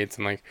roller skates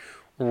and like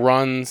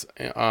runs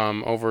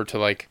over to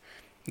like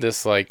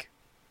this like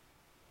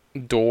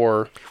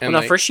door.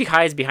 And first she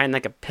hides behind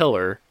like a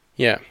pillar.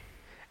 Yeah.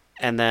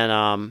 And then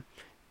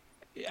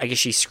I guess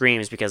she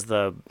screams because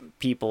the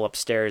people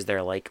upstairs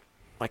they're like,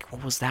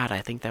 what was that? I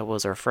think that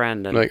was our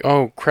friend. And like,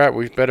 oh crap,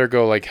 we better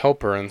go like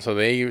help her. And so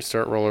they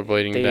start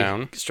rollerblading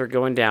down. Start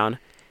going down,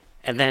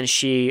 and then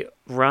she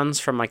runs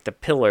from like the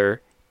pillar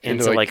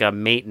into like a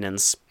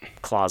maintenance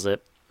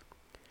closet.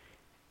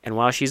 And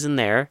while she's in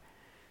there,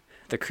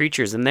 the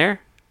creature's in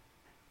there,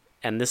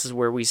 and this is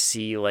where we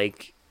see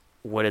like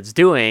what it's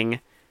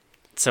doing.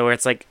 So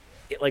it's like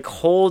it like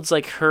holds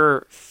like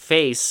her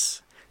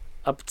face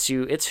up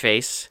to its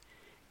face,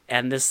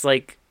 and this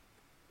like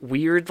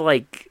weird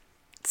like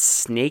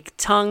snake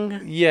tongue.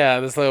 Yeah,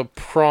 this little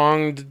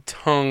pronged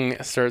tongue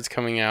starts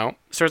coming out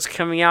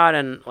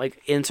and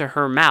like into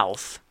her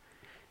mouth.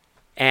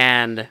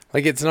 And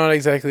Like, it's not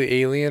exactly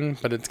Alien,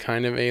 but it's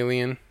kind of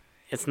Alien.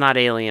 it's not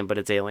Alien, but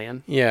it's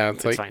Alien. Yeah,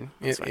 it's like fine.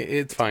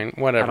 It's fine.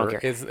 Whatever. care.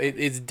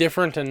 It's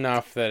different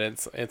enough that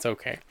it's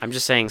okay. I'm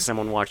just saying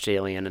someone watched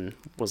Alien and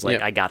was like,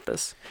 Yep. I got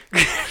this.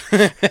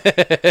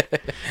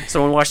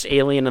 Someone watched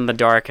Alien in the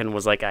dark and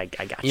was like, I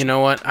got you. You know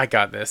what? I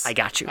got this. I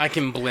got you. I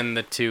can blend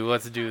the two.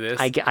 Let's do this.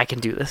 I can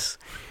do this.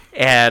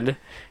 And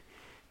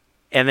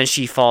then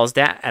she falls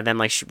down, and then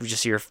like we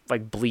just see her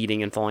like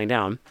bleeding and falling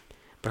down.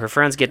 But her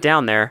friends get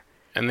down there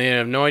And they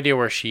have no idea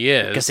where she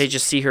is. because they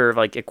just see her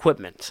like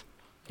equipment.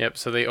 Yep.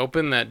 So they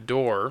open that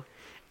door,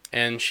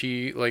 and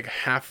she like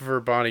half of her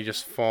body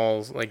just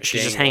falls like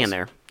She's just dangles. hanging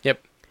there.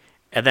 Yep.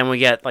 And then we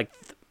get like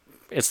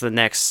it's the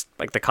next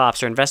like the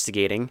cops are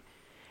investigating,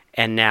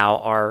 and now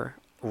our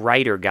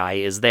writer guy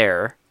is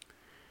there.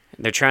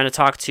 They're trying to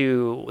talk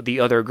to the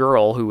other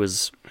girl who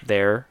was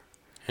there.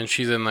 And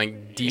she's in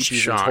like deep She's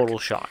shock. in total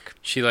shock.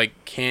 She like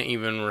can't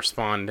even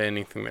respond to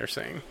anything they're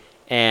saying.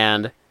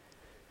 And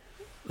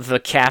the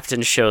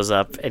captain shows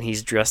up, and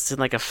he's dressed in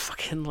like a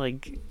fucking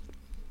like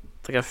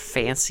a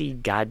fancy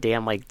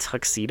goddamn like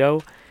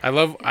tuxedo. I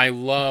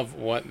love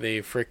what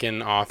the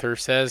freaking author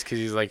says, because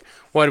he's like,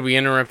 "What, did we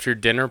interrupt your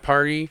dinner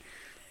party?"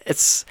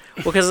 It's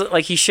because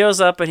like he shows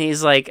up and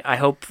he's like, I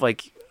hope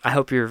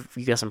you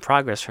got some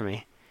progress for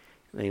me.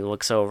 And he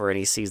looks over and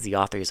he sees the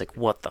author. He's like,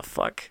 what the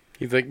fuck?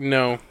 He's like,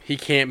 "No, he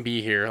can't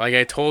be here. Like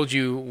I told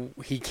you,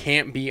 he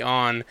can't be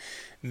on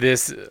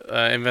this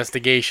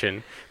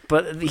investigation."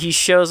 But he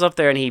shows up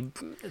there and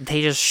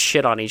they just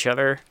shit on each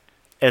other.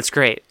 It's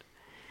great.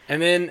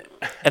 And then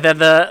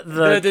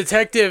the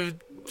detective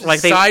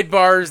like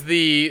sidebars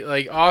the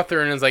like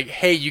author and is like,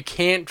 "Hey, you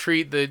can't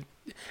treat the.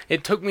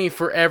 It took me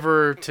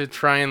forever to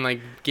try and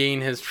like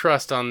gain his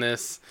trust on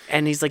this."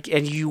 and he's like,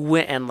 and you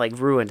went and like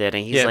ruined it.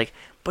 And he's Yeah. like,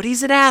 but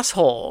he's an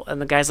asshole. And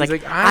the guy's He's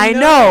like, like, I "I know,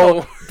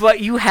 know." but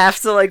you have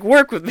to like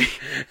work with me.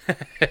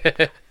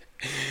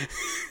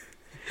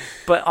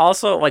 But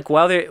also, like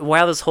while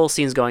this whole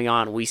scene's going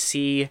on, we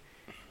see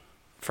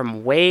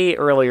from way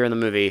earlier in the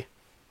movie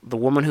the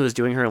woman who is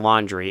doing her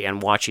laundry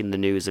and watching the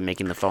news and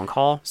making the phone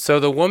call. So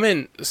the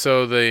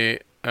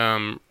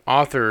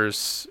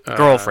author's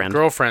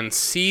girlfriend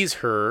sees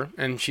her,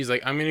 and she's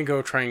like, "I'm gonna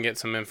go try and get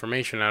some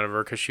information out of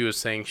her," because she was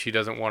saying she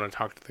doesn't want to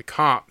talk to the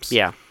cops.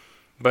 Yeah,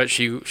 But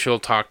she'll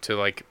talk to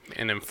like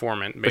an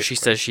informant. Basically. but she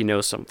says she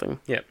knows something.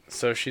 Yep.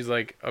 So she's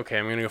like, "Okay,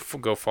 I'm gonna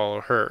go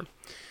follow her."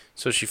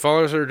 So she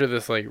follows her to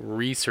this like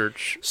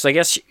research. So I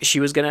guess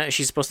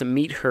she's supposed to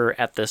meet her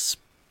at this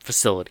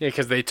facility. Yeah,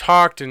 because they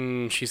talked,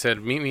 and she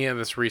said, "Meet me at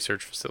this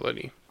research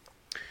facility."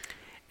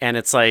 And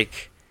it's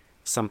like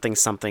something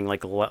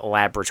like a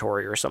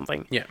laboratory or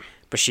something. Yeah.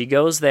 But she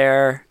goes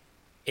there,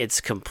 it's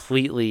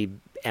completely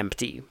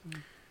empty.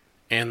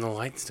 And the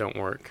lights don't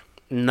work.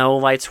 No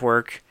lights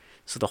work,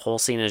 so the whole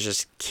scene is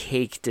just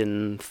caked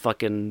in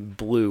fucking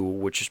blue,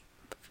 which is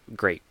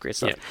great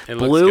stuff. Yeah, it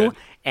looks blue good.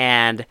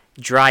 and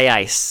dry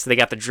ice. They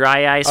got the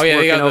dry ice Oh yeah,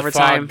 working they got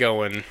overtime. the fog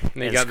going.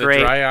 They It's got the great.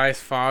 dry ice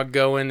fog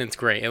going. It's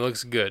great. It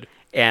looks good.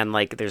 And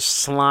like there's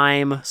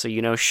slime, so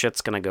you know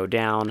shit's gonna go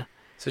down.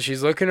 So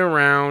she's looking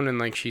around, and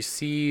like she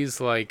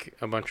sees like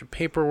a bunch of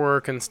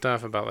paperwork and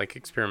stuff about like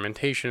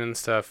experimentation and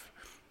stuff.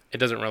 It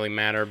doesn't really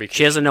matter because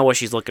She doesn't know what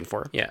she's looking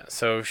for. yeah,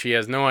 so she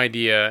has no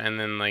idea. And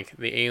then like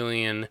the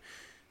alien,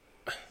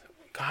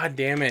 God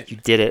damn it, You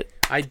did it.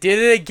 I did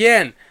it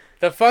again.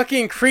 The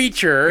fucking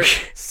creature.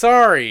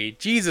 Sorry,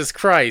 Jesus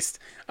Christ.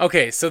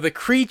 Okay, so the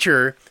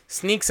creature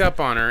sneaks up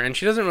on her, and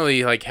she doesn't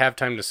really like have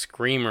time to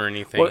scream or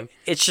anything. Well,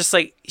 it's just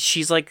like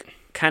she's like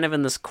kind of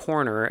in this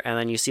corner, and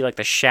then you see like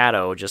the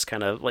shadow just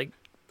kind of like,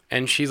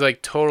 And she's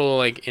like total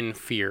like in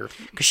fear.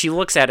 because she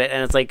looks at it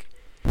and it's like,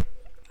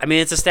 I mean,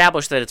 it's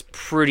established that it's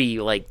pretty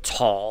like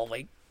tall,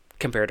 like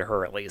compared to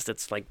her at least.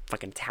 It's like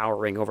fucking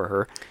towering over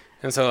her.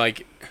 And so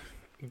like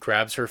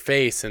grabs her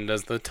face and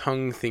does the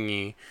tongue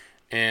thingy,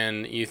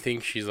 and you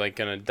think she's like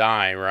gonna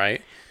die,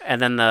 right? And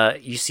then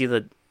you see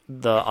the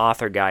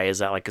author guy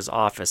is at like his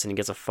office, and he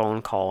gets a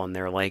phone call, and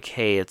they're like,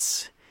 "Hey,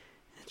 it's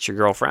your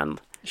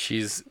girlfriend. She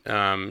was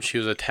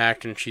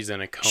attacked, and she's in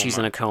a coma. She's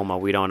in a coma.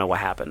 We don't know what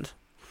happened."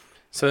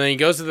 So then he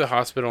goes to the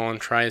hospital and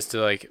tries to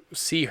like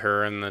see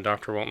her, and the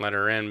doctor won't let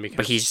her in because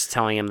But he's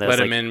telling him that let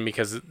it's, him like, in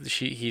because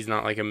he's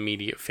not like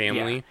immediate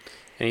family. Yeah.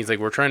 And he's like,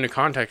 "We're trying to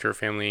contact her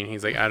family," and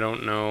he's like, "I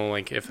don't know,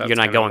 like if that's You're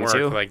not gonna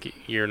going work. to? Like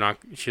you're not.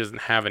 She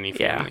doesn't have any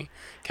Yeah. family.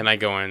 Can I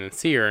go in and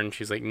see her?" And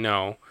she's like,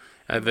 "No."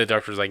 The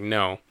doctor's like,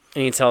 "No."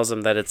 And he tells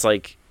him that it's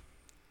like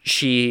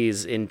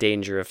she's in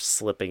danger of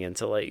slipping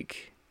into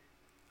like,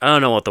 I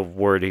don't know what the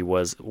word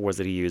was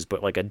that he used,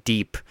 but like a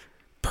deep,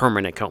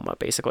 permanent coma,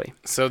 basically.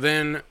 So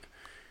then,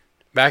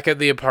 back at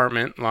the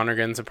apartment,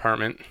 Lonergan's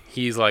apartment,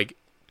 he's like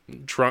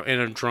drunk in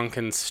a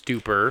drunken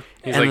stupor.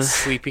 He's And like the-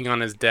 sleeping on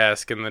his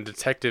desk, and the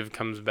detective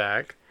comes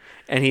back.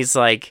 And he's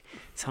like,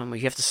 telling him,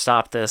 you have to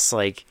stop this.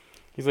 Like,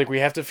 He's like, "We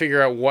have to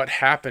figure out what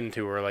happened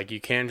to her. Like, you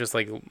can't just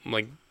like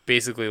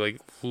basically like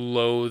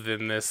loathe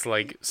in this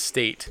like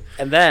state."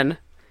 and then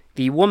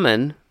the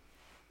woman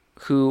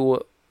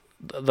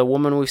the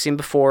woman we've seen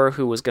before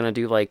who was going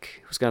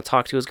to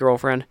talk to his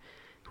girlfriend,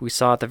 who we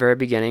saw at the very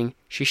beginning,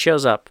 she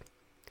shows up,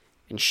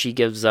 and she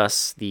gives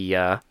us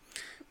the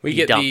We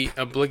get dump. the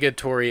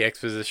obligatory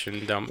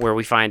exposition dump. where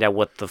we find out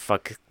what the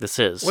fuck this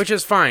is. Which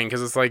is fine,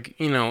 because it's like,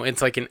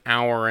 it's like an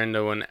hour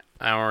into an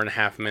hour and a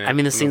half minute. I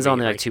mean, the scene's movie,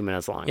 only like 2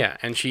 minutes long. Yeah,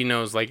 and she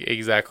knows like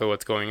exactly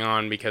what's going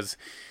on because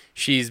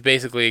she's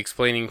basically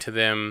explaining to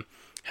them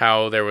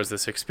how there was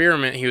this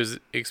experiment. He was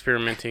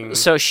experimenting.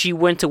 So she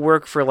went to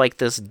work for like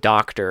this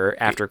doctor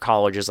after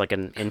college as like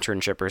an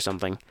internship or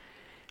something.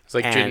 It's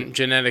like and-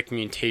 genetic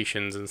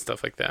mutations and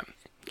stuff like that.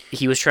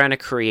 He was trying to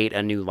create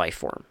a new life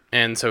form.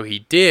 And so he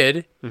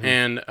did, Mm-hmm.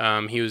 and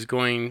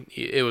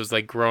it was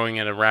like growing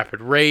at a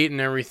rapid rate and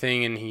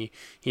everything, and he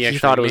actually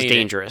thought it was made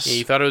dangerous.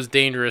 He thought it was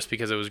dangerous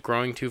because it was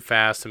growing too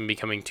fast and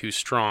becoming too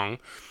strong.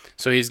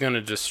 So he's going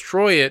to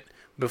destroy it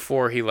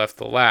before he left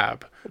the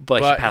lab.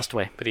 But he passed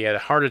away. But he had a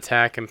heart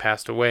attack and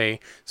passed away,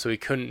 so he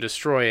couldn't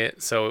destroy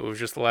it. So it was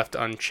just left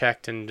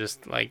unchecked and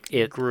just like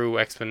it grew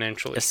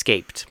exponentially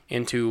Escaped.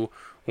 into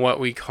what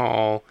we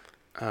call,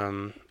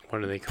 what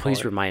do they call Please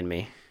it? remind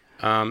me.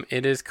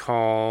 It is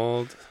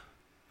called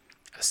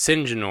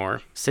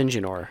Syngenor.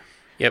 Syngenor.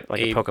 Yep,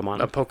 Like a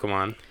Pokemon. A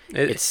Pokemon.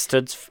 It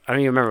stood... I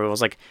don't even remember. It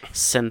was like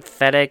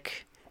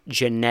synthetic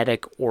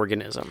genetic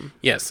organism.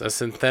 Yes, a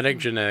synthetic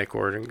genetic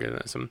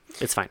organism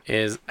It's fine.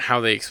 is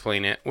how they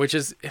explain it, which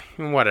is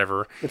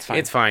whatever. It's fine.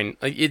 It's fine.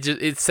 Like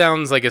it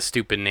sounds like a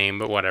stupid name,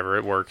 but whatever,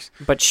 it works.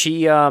 But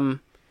she...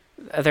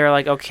 They're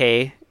like,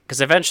 okay... Because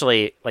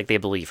eventually, like, they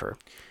believe her.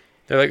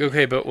 They're like,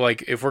 okay, but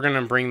like if we're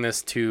gonna bring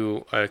this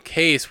to a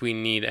case, we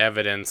need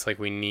evidence. Like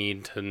we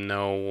need to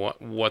know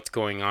what's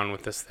going on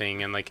with this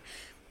thing and like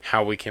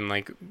how we can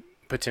like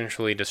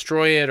potentially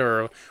destroy it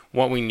or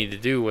what we need to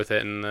do with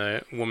it. And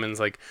the woman's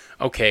like,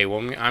 okay, well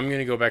I'm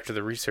gonna go back to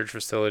the research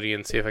facility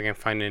and see if I can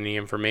find any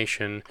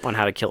information On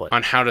how to kill it.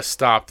 on how to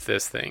stop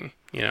this thing.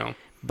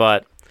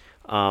 But,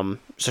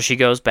 so she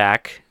goes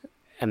back,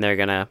 and they're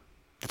gonna...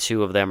 The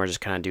two of them are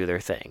just kind of do their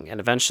thing. And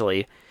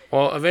eventually...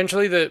 Well,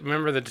 eventually the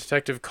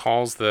detective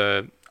calls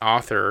the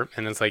author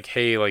and it's like,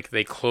 hey, like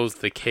they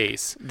closed the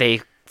case. They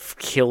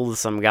killed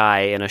some guy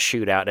in a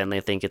shootout, and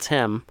they think it's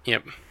him.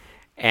 Yep.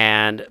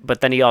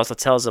 But then he also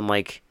tells them,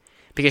 like,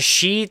 because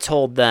she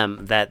told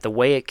them that the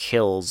way it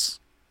kills,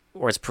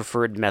 or its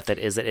preferred method,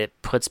 is that it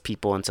puts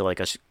people into like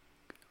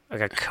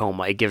a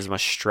coma. It gives them a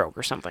stroke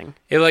or something.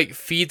 It like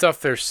feeds off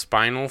their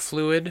spinal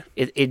fluid.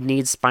 It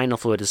needs spinal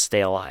fluid to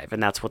stay alive,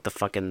 and that's what the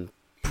fucking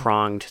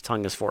pronged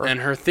tongue is for. And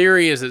her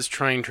theory is it's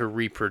trying to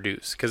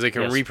reproduce because it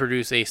can Yes.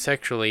 reproduce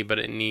asexually, but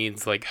it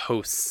needs like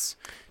hosts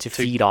to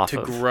feed off to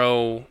of.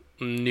 grow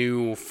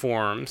new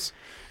forms.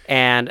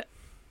 And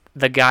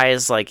the guy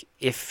is like,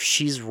 if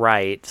she's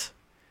right,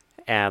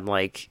 and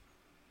like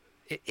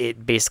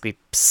it basically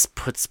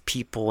puts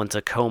people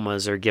into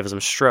comas or gives them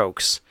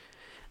strokes,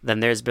 then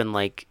there's been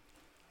like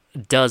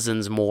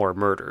dozens more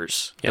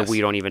murders that Yes.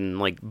 we don't even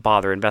like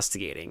bother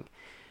investigating.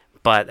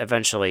 But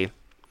eventually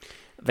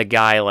the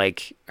guy,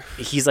 like,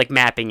 he's like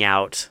mapping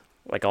out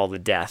like all the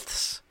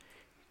deaths,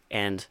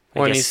 and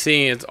When I you guess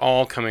see it's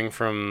all coming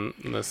from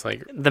this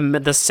like,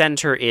 the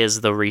center is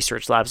the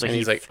research lab. So and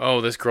he's like,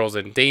 oh, this girl's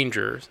in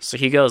danger. so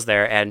he goes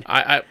there, and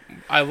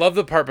I love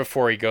the part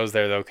before he goes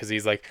there though, because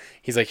he's like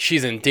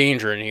she's in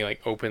danger, and he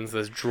like opens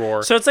this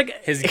drawer, so it's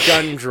like his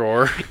gun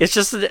drawer. it's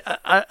just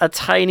a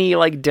tiny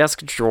like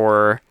desk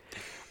drawer,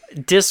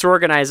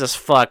 disorganized as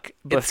fuck,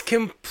 but It's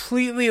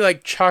completely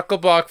like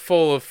chock-a-block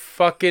full of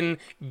fucking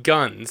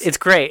guns. it's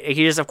great.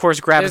 He just of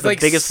course grabs the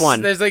biggest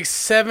one. There's like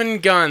 7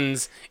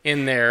 guns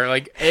in there,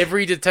 like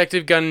every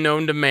detective gun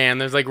known to man.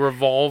 There's like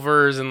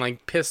revolvers and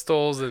like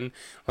pistols and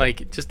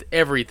like just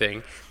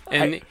everything.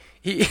 And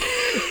he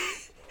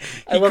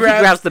I love he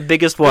grabs the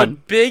biggest one. the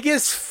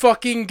biggest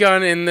fucking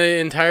gun in the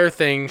entire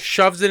thing,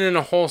 shoves it in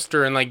a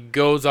holster, and like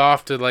goes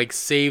off to like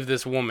save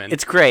this woman.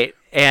 It's great,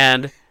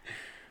 and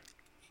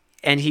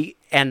he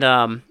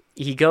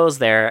goes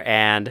there,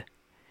 and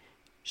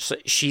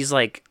she's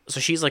like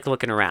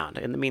looking around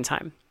in the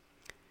meantime,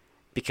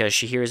 because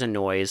she hears a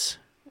noise.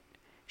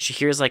 She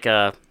hears it's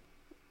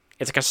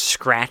like a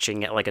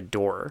scratching at like a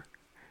door,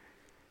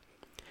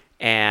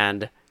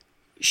 and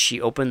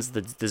she opens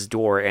this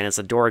door, and it's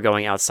a door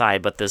going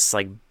outside, but there's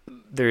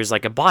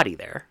like a body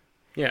there,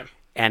 yeah.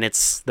 and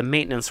it's the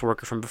maintenance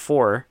worker from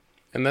before.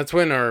 And that's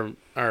when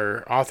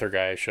our author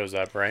guy shows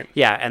up, right?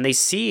 Yeah, and they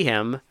see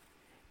him,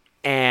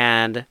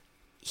 and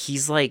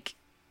he's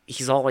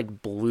all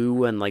like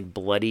blue and like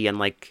bloody, and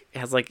like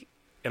has like,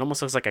 it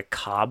almost looks like a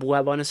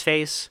cobweb on his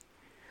face.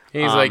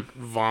 He's like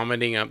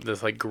vomiting up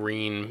this like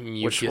green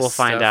mucus Which we'll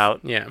find stuff. out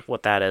Yeah.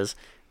 what that is.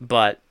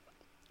 But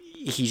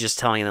he's just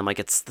telling them like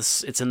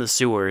it's in the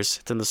sewers.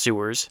 It's in the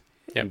sewers.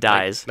 Yep, And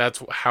dies. Like,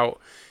 that's how.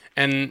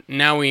 And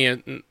now we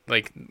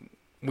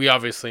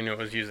obviously knew it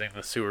was using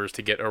the sewers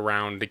to get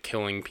around to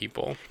killing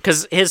people.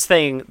 Because his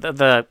thing,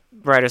 the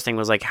writer's thing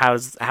was like, how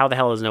the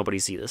hell does nobody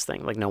see this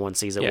thing? Like no one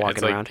sees it Yeah, walking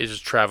it's like around. it's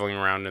just traveling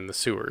around in the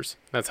sewers.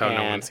 That's how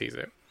no one And- sees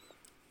it.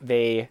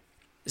 They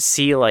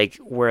see like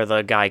where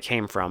the guy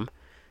came from,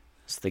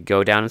 so they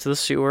go down into the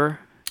sewer.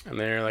 And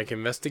they're like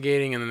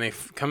investigating, and then they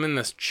come in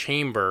this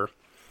chamber,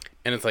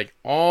 and it's like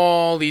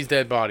all these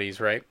dead bodies,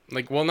 right?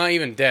 Like, well, not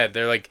even dead.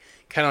 They're like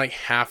kind of like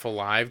half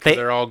alive because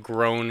they're all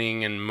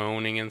groaning and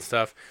moaning and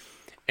stuff.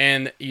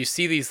 And you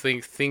see these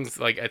things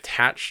like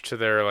attached to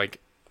their like,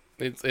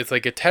 it's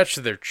like attached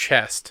to their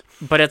chest.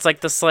 But it's like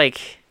this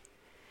like,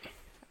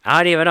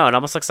 I don't even know. It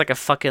almost looks like a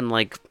fucking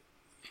like,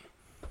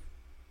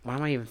 what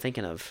am I even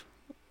thinking of?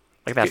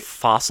 Like that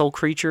fossil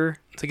creature.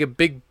 It's like a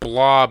big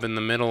blob in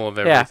the middle of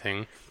everything.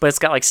 Yeah, but it's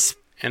got like,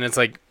 and it's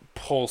like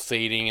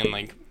pulsating and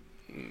like.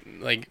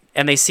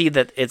 And they see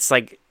that it's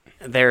like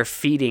they're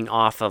feeding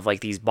off of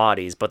like these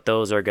bodies, but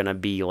those are gonna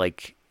be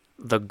like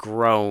the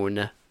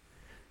grown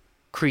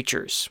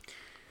creatures.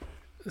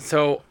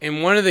 So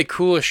in one of the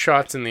coolest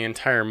shots in the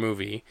entire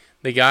movie,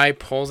 the guy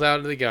pulls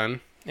out the gun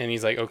and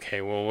he's like,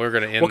 "Okay, well, we're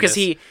gonna end this." Well,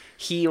 because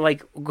he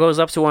like goes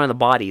up to one of the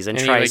bodies and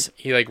tries.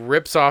 He like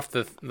rips off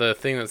the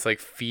thing that's like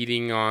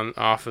feeding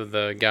off of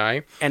the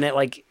guy, and it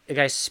like the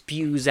guy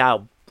spews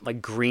out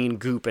like green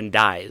goop and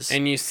dies.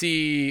 And you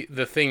see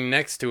the thing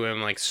next to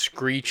him like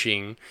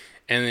screeching,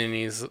 and then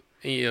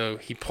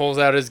he pulls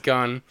out his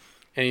gun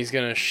and he's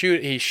gonna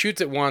shoot. He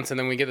shoots it once, and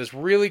then we get this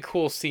really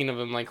cool scene of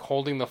him like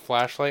holding the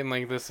flashlight and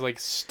like this like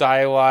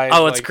stylized.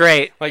 Oh, it's like,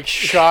 great! Like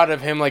shot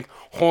of him like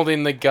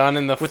holding the gun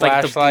and the with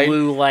flashlight like the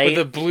blue light, with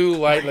the blue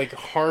light, like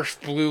harsh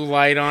blue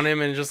light on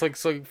him, and it just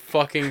looks like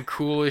fucking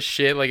cool as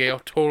shit, like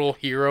a total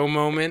hero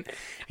moment.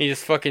 He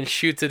just fucking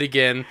shoots it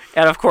again.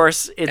 And of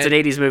course, it's an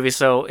 80s movie,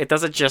 so it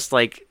doesn't just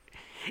like...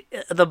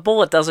 The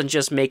bullet doesn't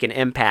just make an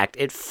impact.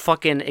 It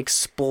fucking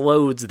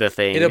explodes the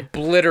thing. It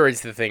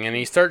obliterates the thing, and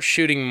he starts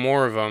shooting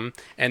more of them,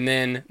 and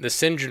then the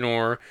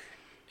Syngenor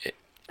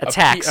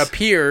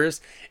appears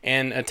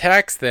and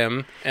attacks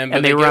them,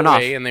 and they run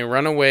off. And they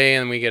run away,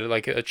 and we get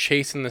like a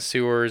chase in the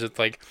sewers. It's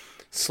like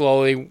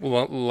slowly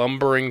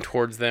lumbering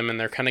towards them, and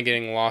they're kind of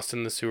getting lost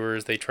in the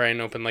sewers. They try and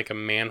open like a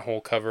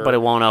manhole cover, but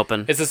it won't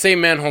open. It's the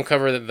same manhole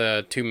cover that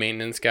the two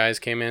maintenance guys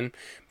came in,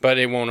 but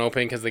it won't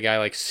open because the guy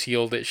like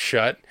sealed it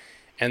shut.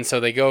 And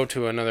so they go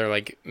to another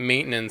like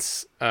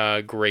maintenance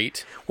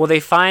grate. Well, they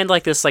find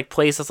like this like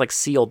place that's like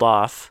sealed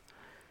off,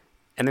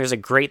 and there's a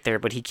grate there,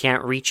 but he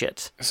can't reach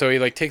it. So he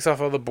like takes off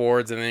all the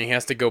boards, and then he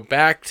has to go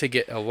back to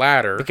get a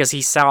ladder because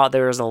he saw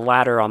there was a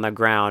ladder on the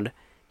ground.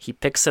 He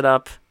picks it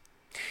up.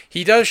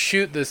 He does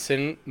shoot the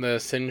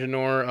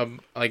Syngenor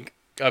like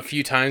a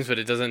few times, but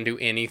it doesn't do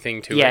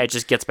anything to it. Yeah, it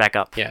just gets back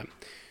up. Yeah.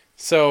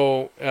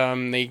 So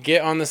they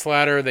get on this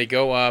ladder, they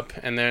go up,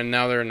 and then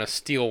now they're in a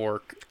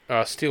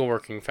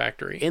steelworking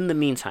factory. In the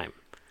meantime,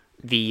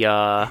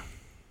 the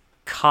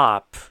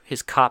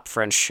his cop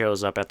friend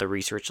shows up at the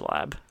research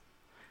lab.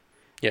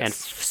 Yes. And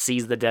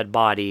sees the dead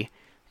body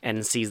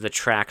and sees the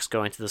tracks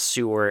going to the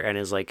sewer and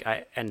is like,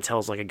 and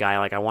tells like a guy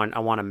like, I want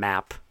a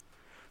map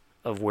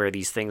of where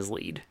these things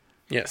lead.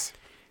 Yes.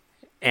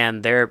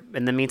 And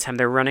in the meantime,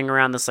 they're running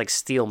around this like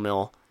steel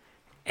mill,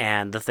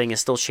 and the thing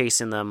is still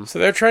chasing them. So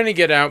they're trying to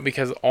get out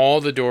because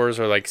all the doors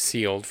are like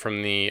sealed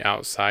from the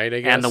outside,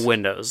 I guess. And the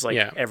windows, like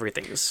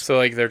everything's. So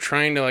like they're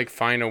trying to like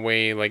find a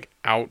way like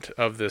out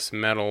of this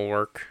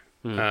metalwork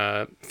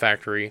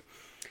factory.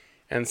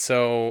 And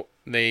so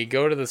they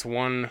go to this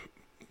one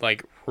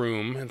like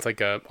room. It's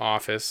like a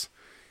office.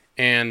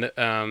 And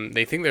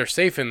they think they're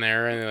safe in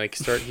there, and they like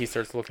he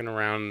starts looking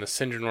around, and the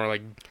Syngenor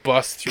like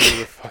busts through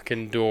the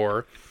fucking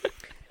door,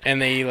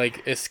 and they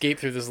like escape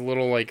through this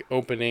little like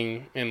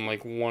opening in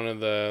like one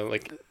of the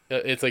like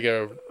it's like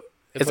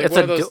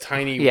one of those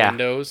tiny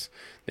windows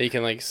that you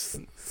can like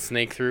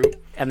snake through.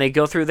 And they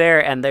go through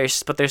there, and they're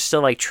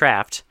still like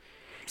trapped,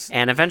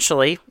 and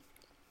eventually,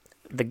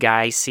 the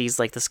guy sees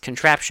like this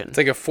contraption. It's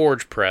like a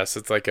forge press.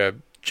 It's like a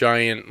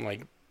giant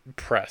like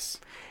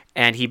press,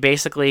 and he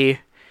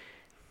basically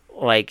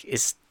like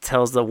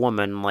tells the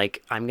woman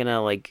like, I'm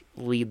gonna like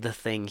lead the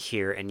thing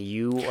here, and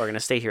you are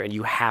gonna stay here, and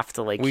you have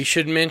to like. We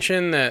should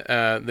mention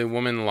that the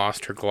woman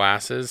lost her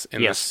glasses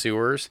in the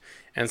sewers,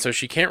 and so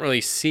she can't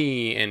really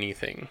see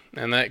anything,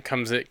 and that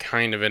comes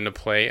kind of into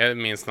play. I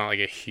mean, it's not like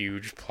a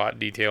huge plot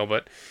detail,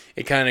 but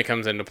it kind of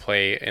comes into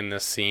play in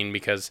this scene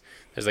because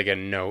there's like a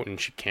note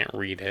and she can't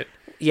read it.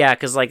 Yeah,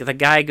 because like the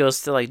guy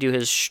goes to like do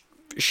his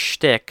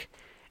shtick,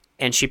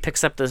 and she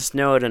picks up this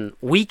note, and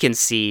we can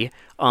see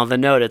on the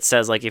note it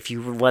says like, if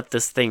you let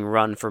this thing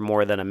run for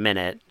more than a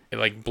minute, it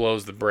like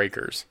blows the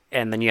breakers,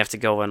 and then you have to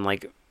go and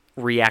like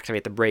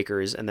reactivate the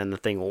breakers, and then the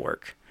thing will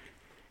work.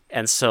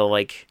 And so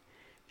like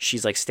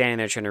she's like standing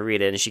there trying to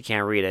read it, and she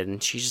can't read it,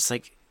 and she's just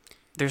like,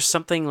 there's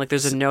something like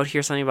there's a note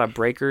here, something about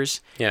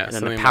breakers. Yeah, and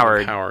then the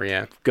power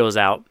goes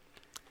out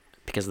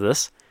because of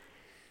this,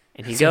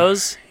 and he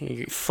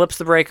flips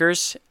the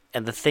breakers,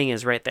 and the thing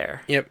is right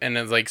there. Yep, and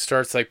it like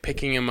starts like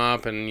picking him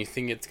up, and you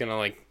think it's gonna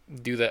like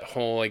do that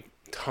whole like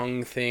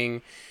tongue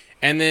thing,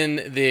 and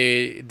then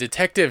the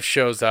detective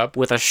shows up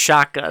with a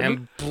shotgun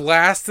and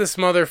blasts this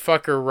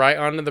motherfucker right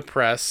onto the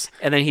press.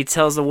 And then he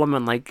tells the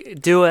woman like,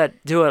 do it,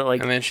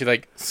 like. And then she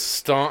like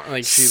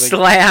slams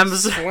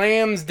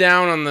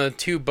down on the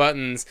two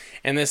buttons,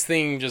 and this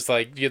thing just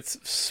like gets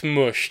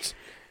smushed.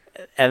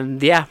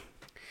 And yeah.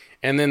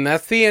 And then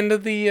that's the end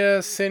of the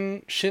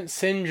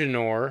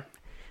Syngenor.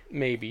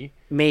 maybe.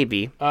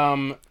 Maybe.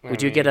 We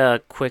do get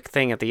a quick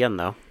thing at the end,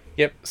 though.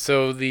 Yep.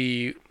 So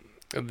the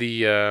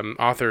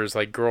author's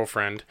like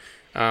girlfriend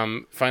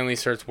finally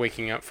starts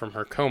waking up from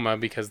her coma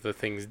because the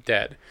thing's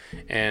dead,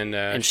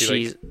 and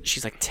she's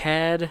like,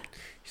 Ted.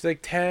 She's like,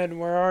 Ted,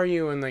 where are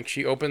you? And like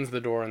she opens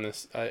the door, and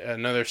this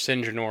another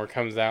Syngenor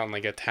comes out and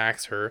like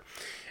attacks her,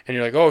 and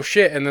you're like, oh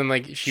shit! And then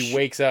like she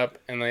wakes up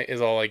and like,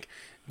 is all like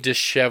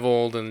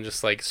disheveled and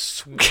just like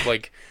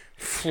like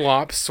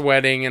flop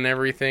sweating and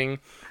everything,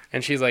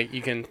 and she's like,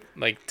 you can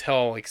like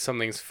tell like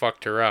something's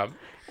fucked her up.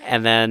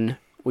 And then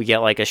we get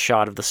like a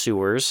shot of the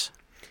sewers,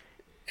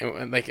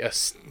 and like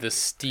the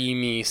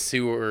steamy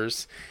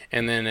sewers,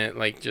 and then it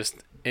like just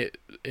it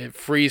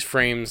freeze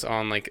frames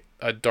on like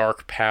a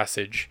dark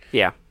passage.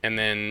 Yeah. And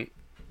then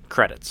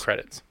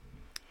credits.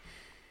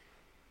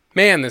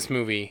 Man, this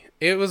movie,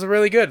 it was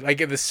really good. Like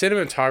the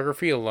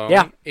cinematography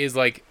alone is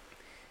like,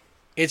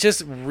 it's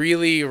just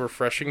really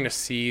refreshing to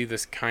see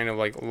this kind of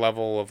like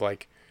level of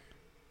like,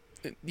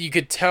 you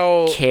could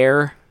tell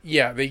care.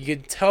 Yeah, you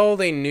could tell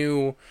they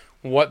knew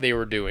what they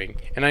were doing.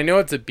 And I know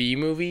it's a B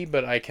movie,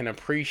 but I can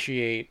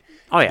appreciate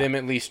them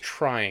at least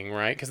trying,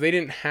 right? Because they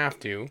didn't have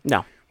to.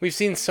 No. We've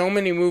seen so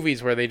many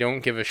movies where they don't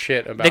give a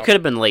shit about... They could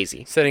have been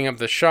lazy. ...setting up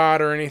the shot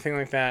or anything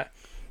like that.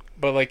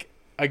 But, like,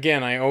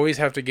 again, I always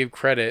have to give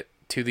credit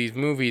to these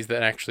movies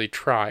that actually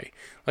try.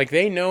 Like,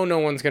 they know no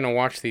one's going to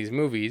watch these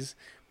movies,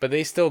 but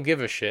they still give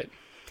a shit.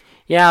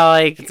 Yeah,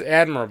 like... It's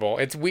admirable.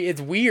 It's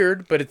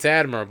weird, but it's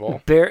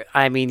admirable.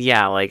 I mean,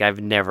 yeah, like, I've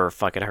never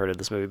fucking heard of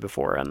this movie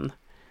before, and...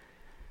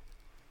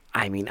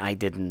 I mean, I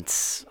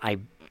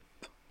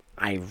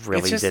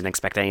really didn't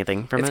expect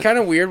anything from it. It's kind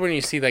of weird when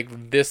you see,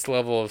 like, this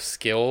level of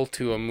skill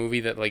to a movie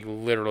that, like,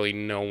 literally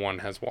no one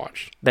has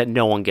watched. That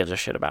no one gives a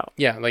shit about.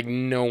 Yeah, like,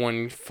 no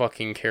one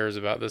fucking cares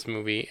about this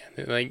movie.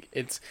 Like,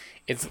 it's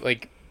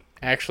like,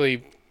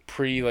 actually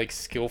pretty, like,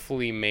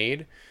 skillfully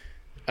made.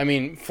 I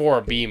mean, for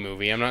a B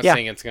movie. I'm not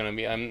saying it's gonna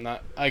be...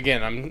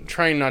 I'm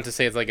trying not to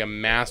say it's, like, a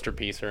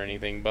masterpiece or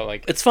anything, but,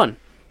 like... It's fun.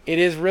 It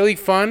is really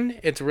fun.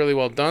 It's really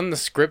well done. The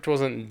script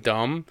wasn't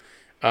dumb.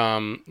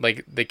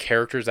 Like the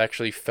characters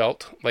actually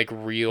felt like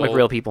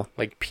real people,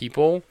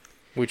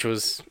 which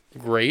was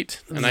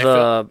great. And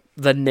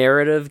the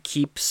narrative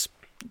keeps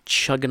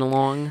chugging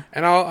along.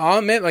 And I'll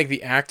admit, like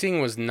the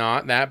acting was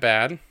not that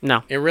bad.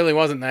 No, it really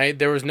wasn't.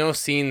 There was no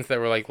scenes that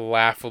were like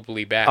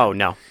laughably bad. Oh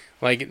no.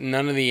 Like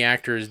none of the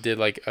actors did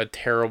like a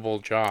terrible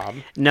job.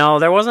 No,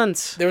 there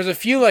wasn't. There was a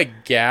few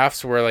like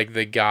gaffes where like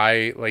the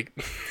guy, like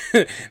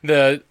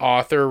the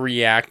author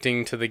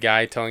reacting to the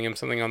guy telling him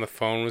something on the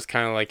phone was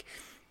kind of like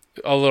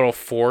a little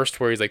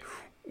forced, where he's like,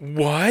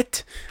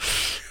 "What?"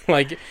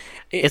 Like,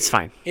 it's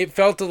fine. It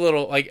felt a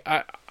little like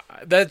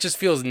that just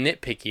feels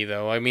nitpicky,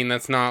 though. I mean,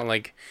 that's not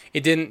like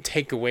it didn't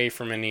take away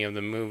from any of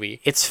the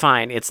movie. It's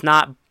fine. It's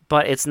not,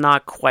 but it's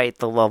not quite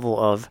the level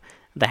of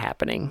The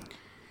Happening.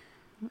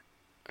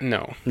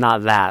 No,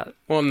 not that.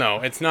 Well, no,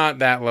 it's not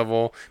that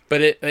level,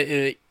 but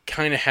it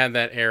kind of had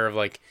that air of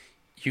like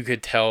you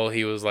could tell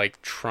he was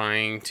like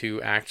trying to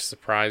act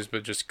surprised,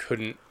 but just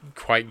couldn't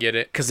quite get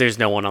it because there's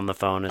no one on the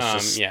phone. It's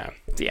just yeah.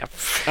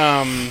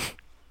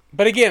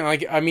 But again,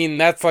 like I mean,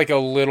 that's like a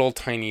little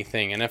tiny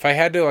thing, and if I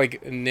had to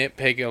like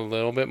nitpick a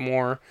little bit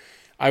more,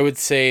 I would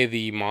say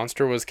the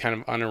monster was kind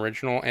of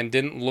unoriginal and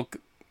didn't look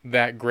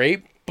that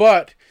great.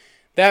 But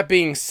that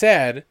being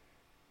said,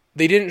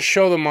 they didn't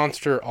show the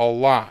monster a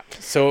lot,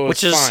 so it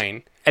was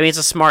fine. I mean, it's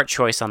a smart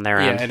choice on their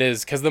end. Yeah, it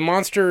is, because the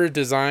monster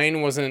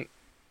design wasn't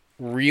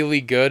really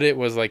good. It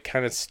was like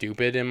kind of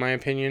stupid in my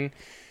opinion.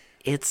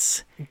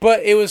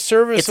 But it was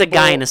serviceable. It's a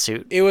guy in a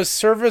suit. It was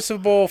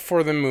serviceable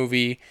for the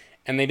movie,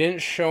 and they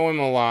didn't show him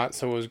a lot,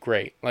 so it was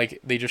great. Like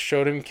they just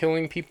showed him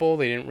killing people.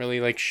 They didn't really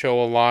like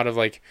show a lot of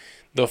like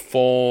the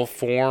full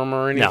form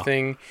or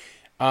anything. No.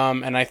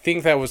 And I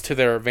think that was to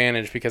their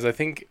advantage, because I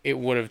think it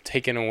would have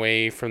taken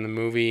away from the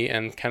movie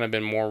and kind of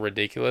been more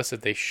ridiculous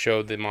if they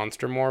showed the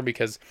monster more,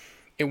 because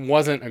it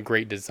wasn't a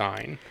great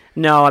design.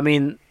 No, I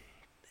mean,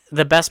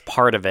 the best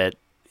part of it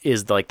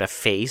is like the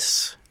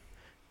face,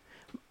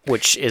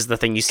 which is the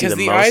thing you see the most.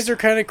 Because the eyes are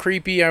kind of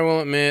creepy, I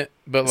will admit,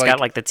 but it's got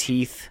like the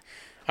teeth.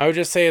 I would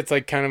just say it's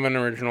like kind of an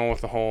original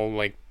with the whole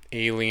like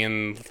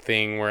alien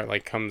thing where it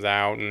like comes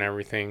out and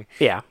everything.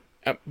 Yeah.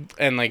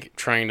 And like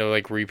trying to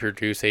like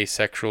reproduce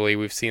asexually.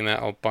 We've seen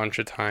that a bunch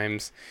of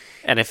times.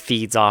 And it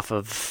feeds off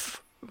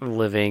of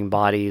living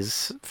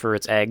bodies for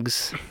its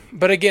eggs.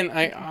 But again,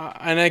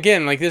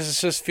 like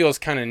this just feels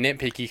kind of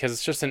nitpicky, because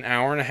it's just an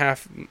hour and a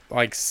half,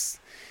 like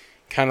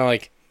kind of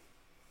like,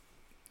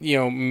 you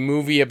know,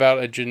 movie about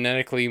a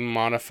genetically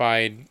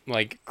modified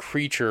like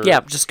creature.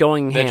 Yeah, just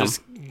going that ham.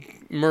 Just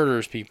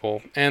murders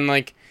people, and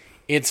like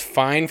it's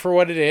fine for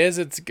what it is.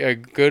 It's a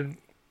good,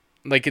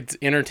 like it's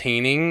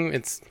entertaining.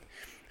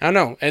 I don't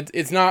know.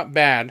 It's not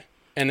bad,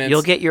 and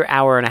you'll get your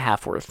hour and a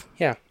half worth.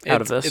 Yeah,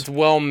 out of this. It's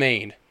well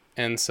made,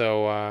 and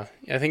so I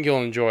think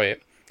you'll enjoy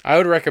it. I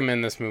would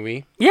recommend this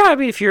movie. Yeah, I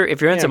mean, if you're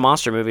into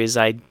monster movies,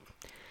 I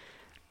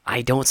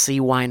don't see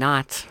why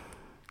not.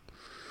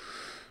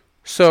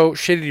 So,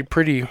 Shitty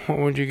Pretty, what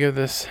would you give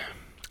this?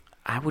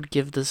 I would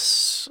give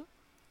this,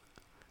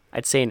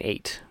 I'd say an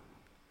 8.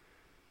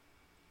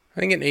 I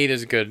think an 8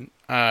 is good.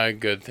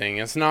 Good thing.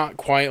 It's not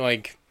quite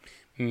like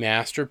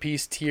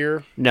masterpiece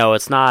tier. No,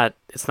 it's not.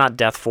 It's not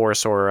Death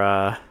Force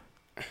or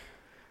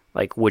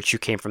like Which You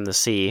Came from the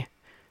Sea,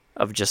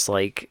 of just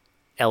like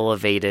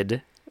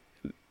elevated,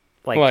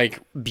 like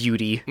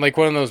beauty. Like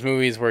one of those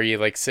movies where you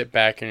like sit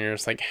back and you're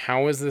just like,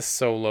 how is this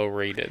so low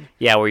rated?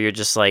 Yeah, where you're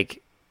just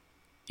like,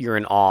 you're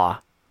in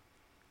awe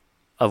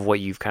of what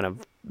you've kind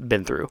of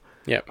been through.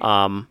 Yep.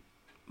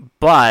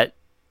 But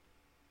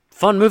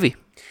fun movie.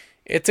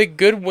 It's a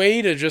good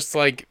way to just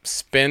like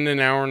spend an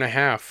hour and a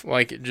half.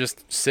 Like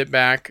just sit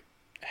back,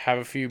 have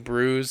a few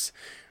brews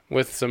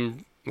with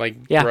some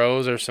like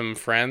bros or some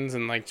friends,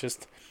 and like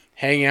just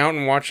hang out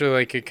and watch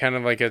like a kind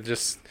of like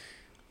just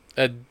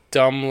a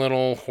dumb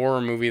little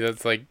horror movie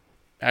that's like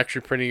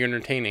actually pretty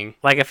entertaining.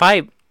 Like if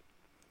I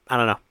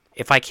don't know,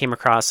 if I came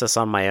across this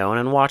on my own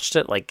and watched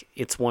it, like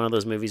it's one of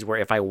those movies where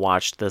if I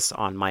watched this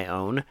on my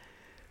own,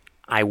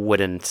 I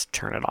wouldn't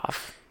turn it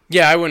off.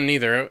 Yeah, I wouldn't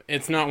either.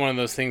 It's not one of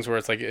those things where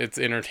it's like it's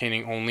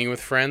entertaining only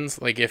with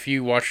friends. Like if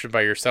you watched it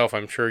by yourself,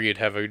 I'm sure you'd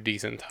have a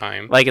decent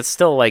time. Like it's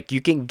still like you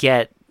can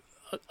get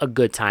a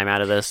good time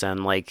out of this,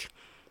 and like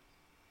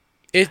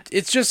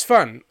it's just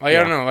fun. Like I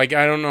don't know, like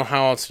I don't know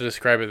how else to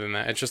describe it than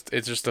that.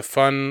 It's just a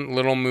fun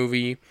little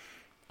movie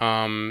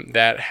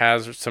that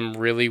has some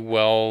really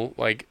well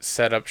like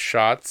set up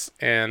shots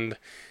and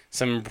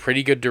some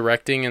pretty good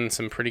directing and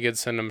some pretty good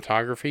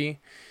cinematography.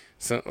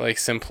 So, like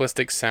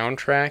simplistic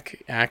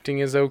soundtrack, acting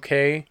is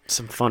okay.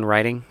 Some fun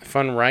writing.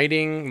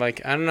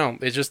 Like I don't know,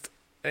 it's just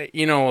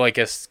like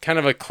a kind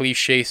of a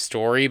cliche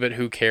story, but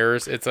who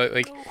cares? It's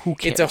like who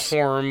cares? It's a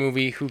horror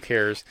movie. Who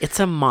cares? It's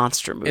a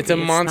monster movie. It's a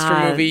monster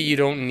movie. You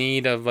don't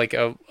need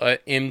a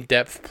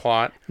in-depth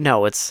plot.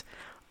 No, it's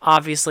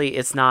obviously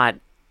it's not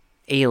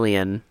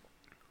Alien,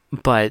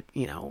 but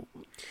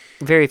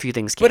very few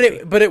things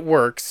can. But it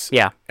works.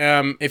 Yeah.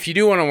 If you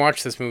do want to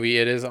watch this movie,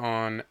 it is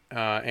on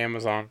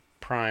Amazon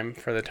Prime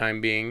for the time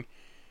being.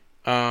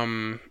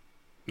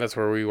 That's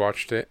where we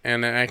watched it,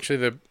 and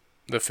actually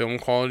the film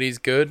quality is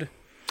good.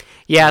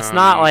 Yeah, it's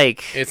not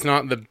like it's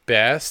not the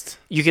best.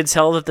 You can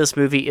tell that this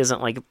movie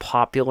isn't like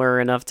popular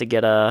enough to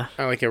get an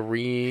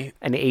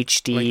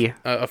HD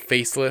like a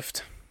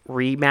facelift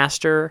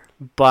remaster,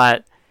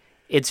 but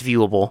it's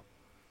viewable.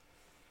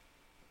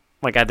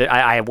 Like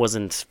I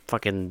wasn't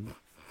fucking.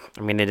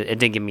 I mean, it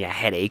didn't give me a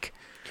headache.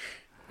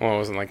 Well, it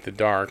wasn't like The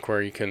Dark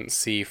where you couldn't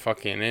see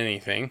fucking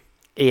anything.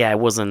 Yeah, it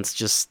wasn't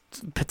just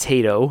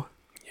potato.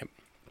 Yep.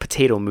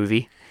 Potato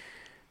movie.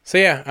 So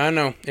yeah, I don't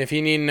know. If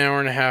you need an hour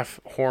and a half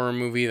horror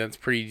movie that's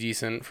pretty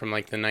decent from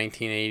like the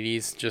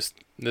 1980s,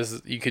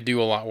 you could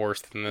do a lot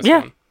worse than this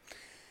one.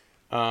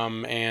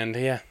 And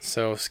yeah,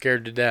 so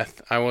Scared to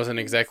Death. I wasn't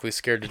exactly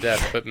scared to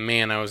death, but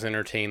man, I was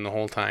entertained the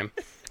whole time.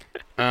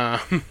 Oh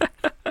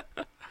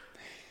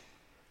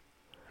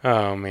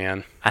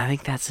man. I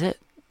think that's it.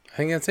 I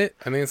think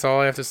that's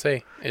all I have to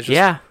say. It's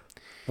just,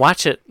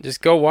 watch it.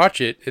 Just go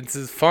watch it.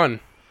 It's fun.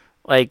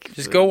 Like,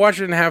 just go watch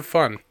it and have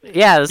fun.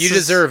 Yeah, you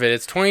deserve it.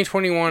 It's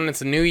 2021.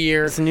 It's a new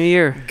year. It's a new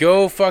year.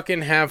 Go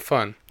fucking have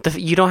fun.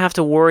 You don't have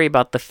to worry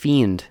about The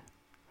Fiend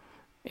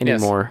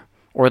anymore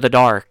or The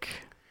Dark.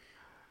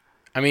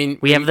 I mean,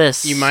 we have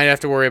this. You might have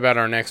to worry about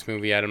our next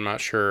movie. I'm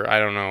not sure. I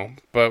don't know,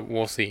 but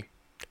we'll see.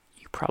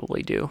 You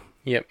probably do.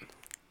 Yep.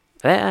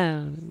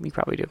 You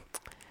probably do.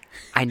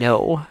 I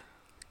know.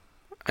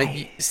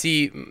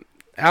 See,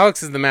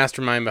 Alex is the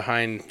mastermind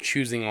behind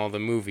choosing all the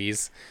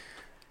movies.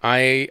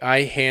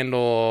 I handle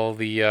all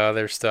the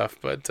other stuff,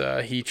 but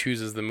he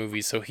chooses the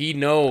movies, so he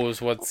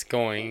knows what's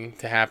going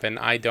to happen.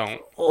 I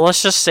don't.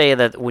 Let's just say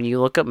that when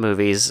you look at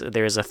movies,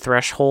 there's a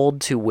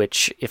threshold to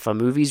which if a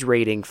movie's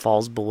rating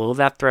falls below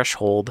that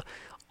threshold,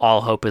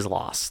 all hope is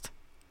lost.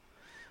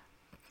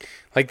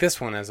 Like this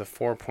one has a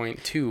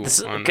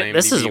 4.2 on IMDb.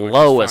 This is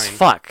low as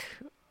fuck.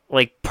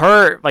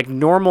 Like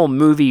normal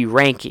movie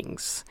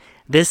rankings,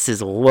 this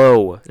is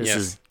low. This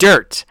is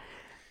dirt.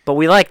 But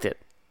we liked it.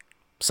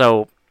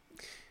 So.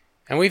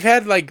 And we've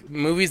had like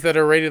movies that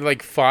are rated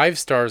like 5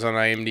 stars on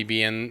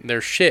IMDb and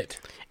they're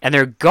shit. And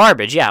they're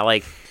garbage, yeah.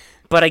 Like,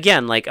 but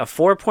again, like a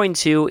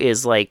 4.2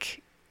 is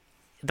like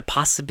the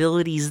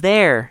possibility's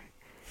there,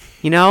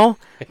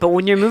 But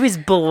when your movie's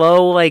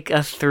below like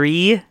a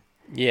 3,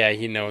 yeah,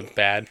 it's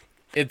bad.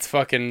 It's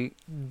fucking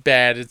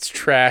bad. It's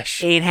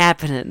trash. Ain't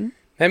happening.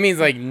 That means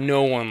like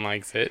no one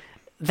likes it.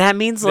 That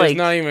means there's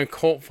not even a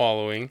cult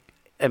following.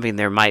 I mean,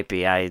 there might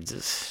be. I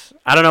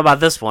don't know about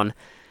this one.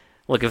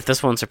 Look, if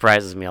this one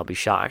surprises me, I'll be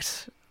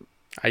shocked.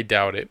 I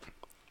doubt it.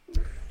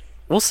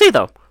 We'll see,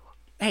 though.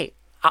 Hey,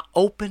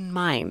 open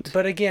mind.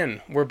 But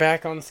again, we're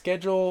back on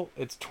schedule.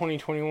 It's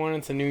 2021.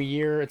 It's a new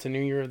year. It's a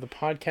new year of the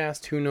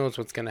podcast. Who knows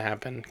what's going to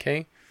happen,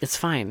 okay? It's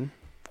fine.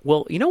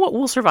 Well, you know what?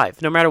 We'll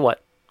survive, no matter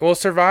what. We'll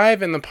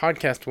survive, and the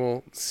podcast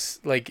will,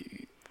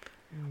 like,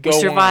 go We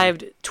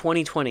survived on.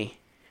 2020.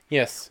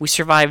 Yes. We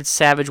survived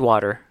Savage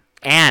Water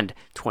and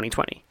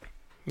 2020.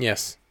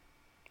 Yes.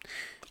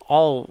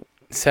 All...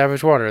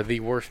 Savage Water, the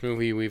worst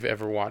movie we've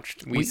ever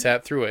watched. We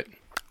sat through it.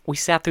 We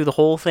sat through the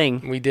whole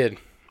thing. We did.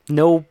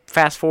 No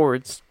fast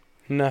forwards.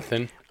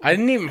 Nothing. I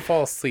didn't even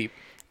fall asleep.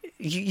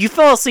 You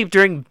fell asleep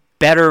during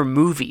better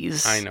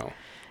movies. I know.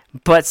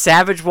 But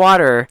Savage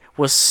Water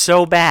was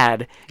so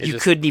bad you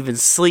couldn't even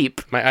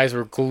sleep. My eyes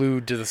were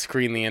glued to the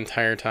screen the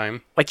entire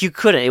time. Like you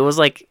couldn't. It was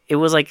like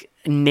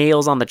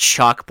nails on the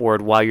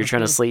chalkboard while you're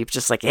trying to sleep.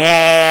 Just like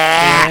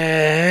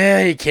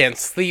yeah. You can't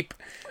sleep.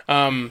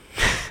 But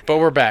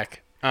we're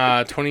back.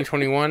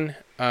 2021.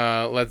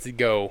 Let's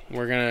go.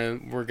 We're gonna.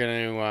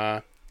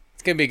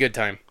 It's gonna be a good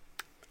time.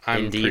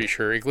 I'm pretty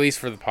sure, at least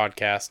for the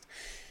podcast.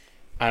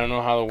 I don't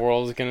know how the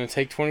world is gonna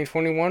take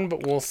 2021,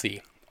 but we'll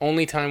see.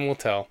 Only time will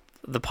tell.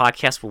 The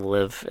podcast will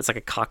live. It's like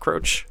a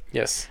cockroach.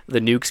 Yes. The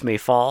nukes may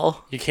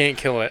fall. You can't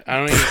kill it. I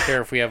don't even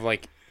care if we have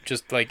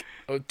just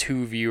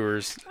 2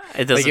 viewers.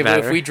 It doesn't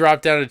matter. If we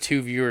drop down to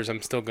 2 viewers,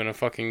 I'm still gonna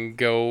fucking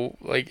go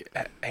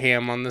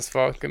ham on this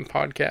fucking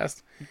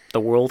podcast. The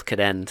world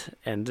could end,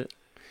 and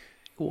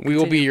we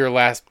will be your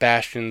last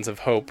bastions of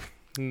hope.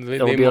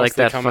 It'll be like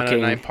that come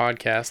fucking out at night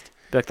podcast.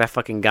 Be like that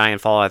fucking guy in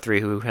Fallout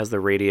 3 who has the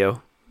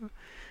radio.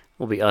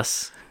 Will be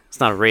us. It's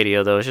not a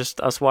radio though. It's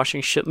just us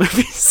watching shit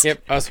movies.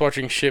 Yep, us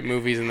watching shit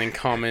movies and then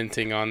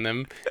commenting on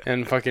them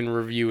and fucking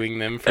reviewing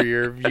them for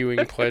your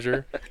viewing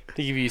pleasure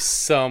to give you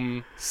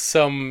some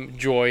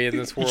joy in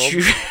this world.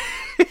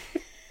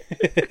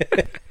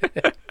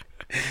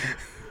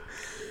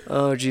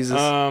 Oh Jesus.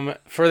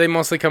 For They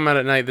Mostly Come Out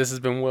at Night, this has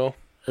been Will.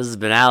 This has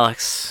been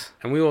Alex.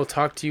 And we will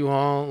talk to you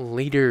all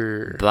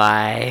later.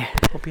 Bye.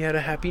 Hope you had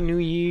a happy new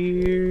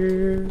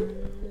year.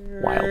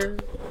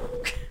 Wild.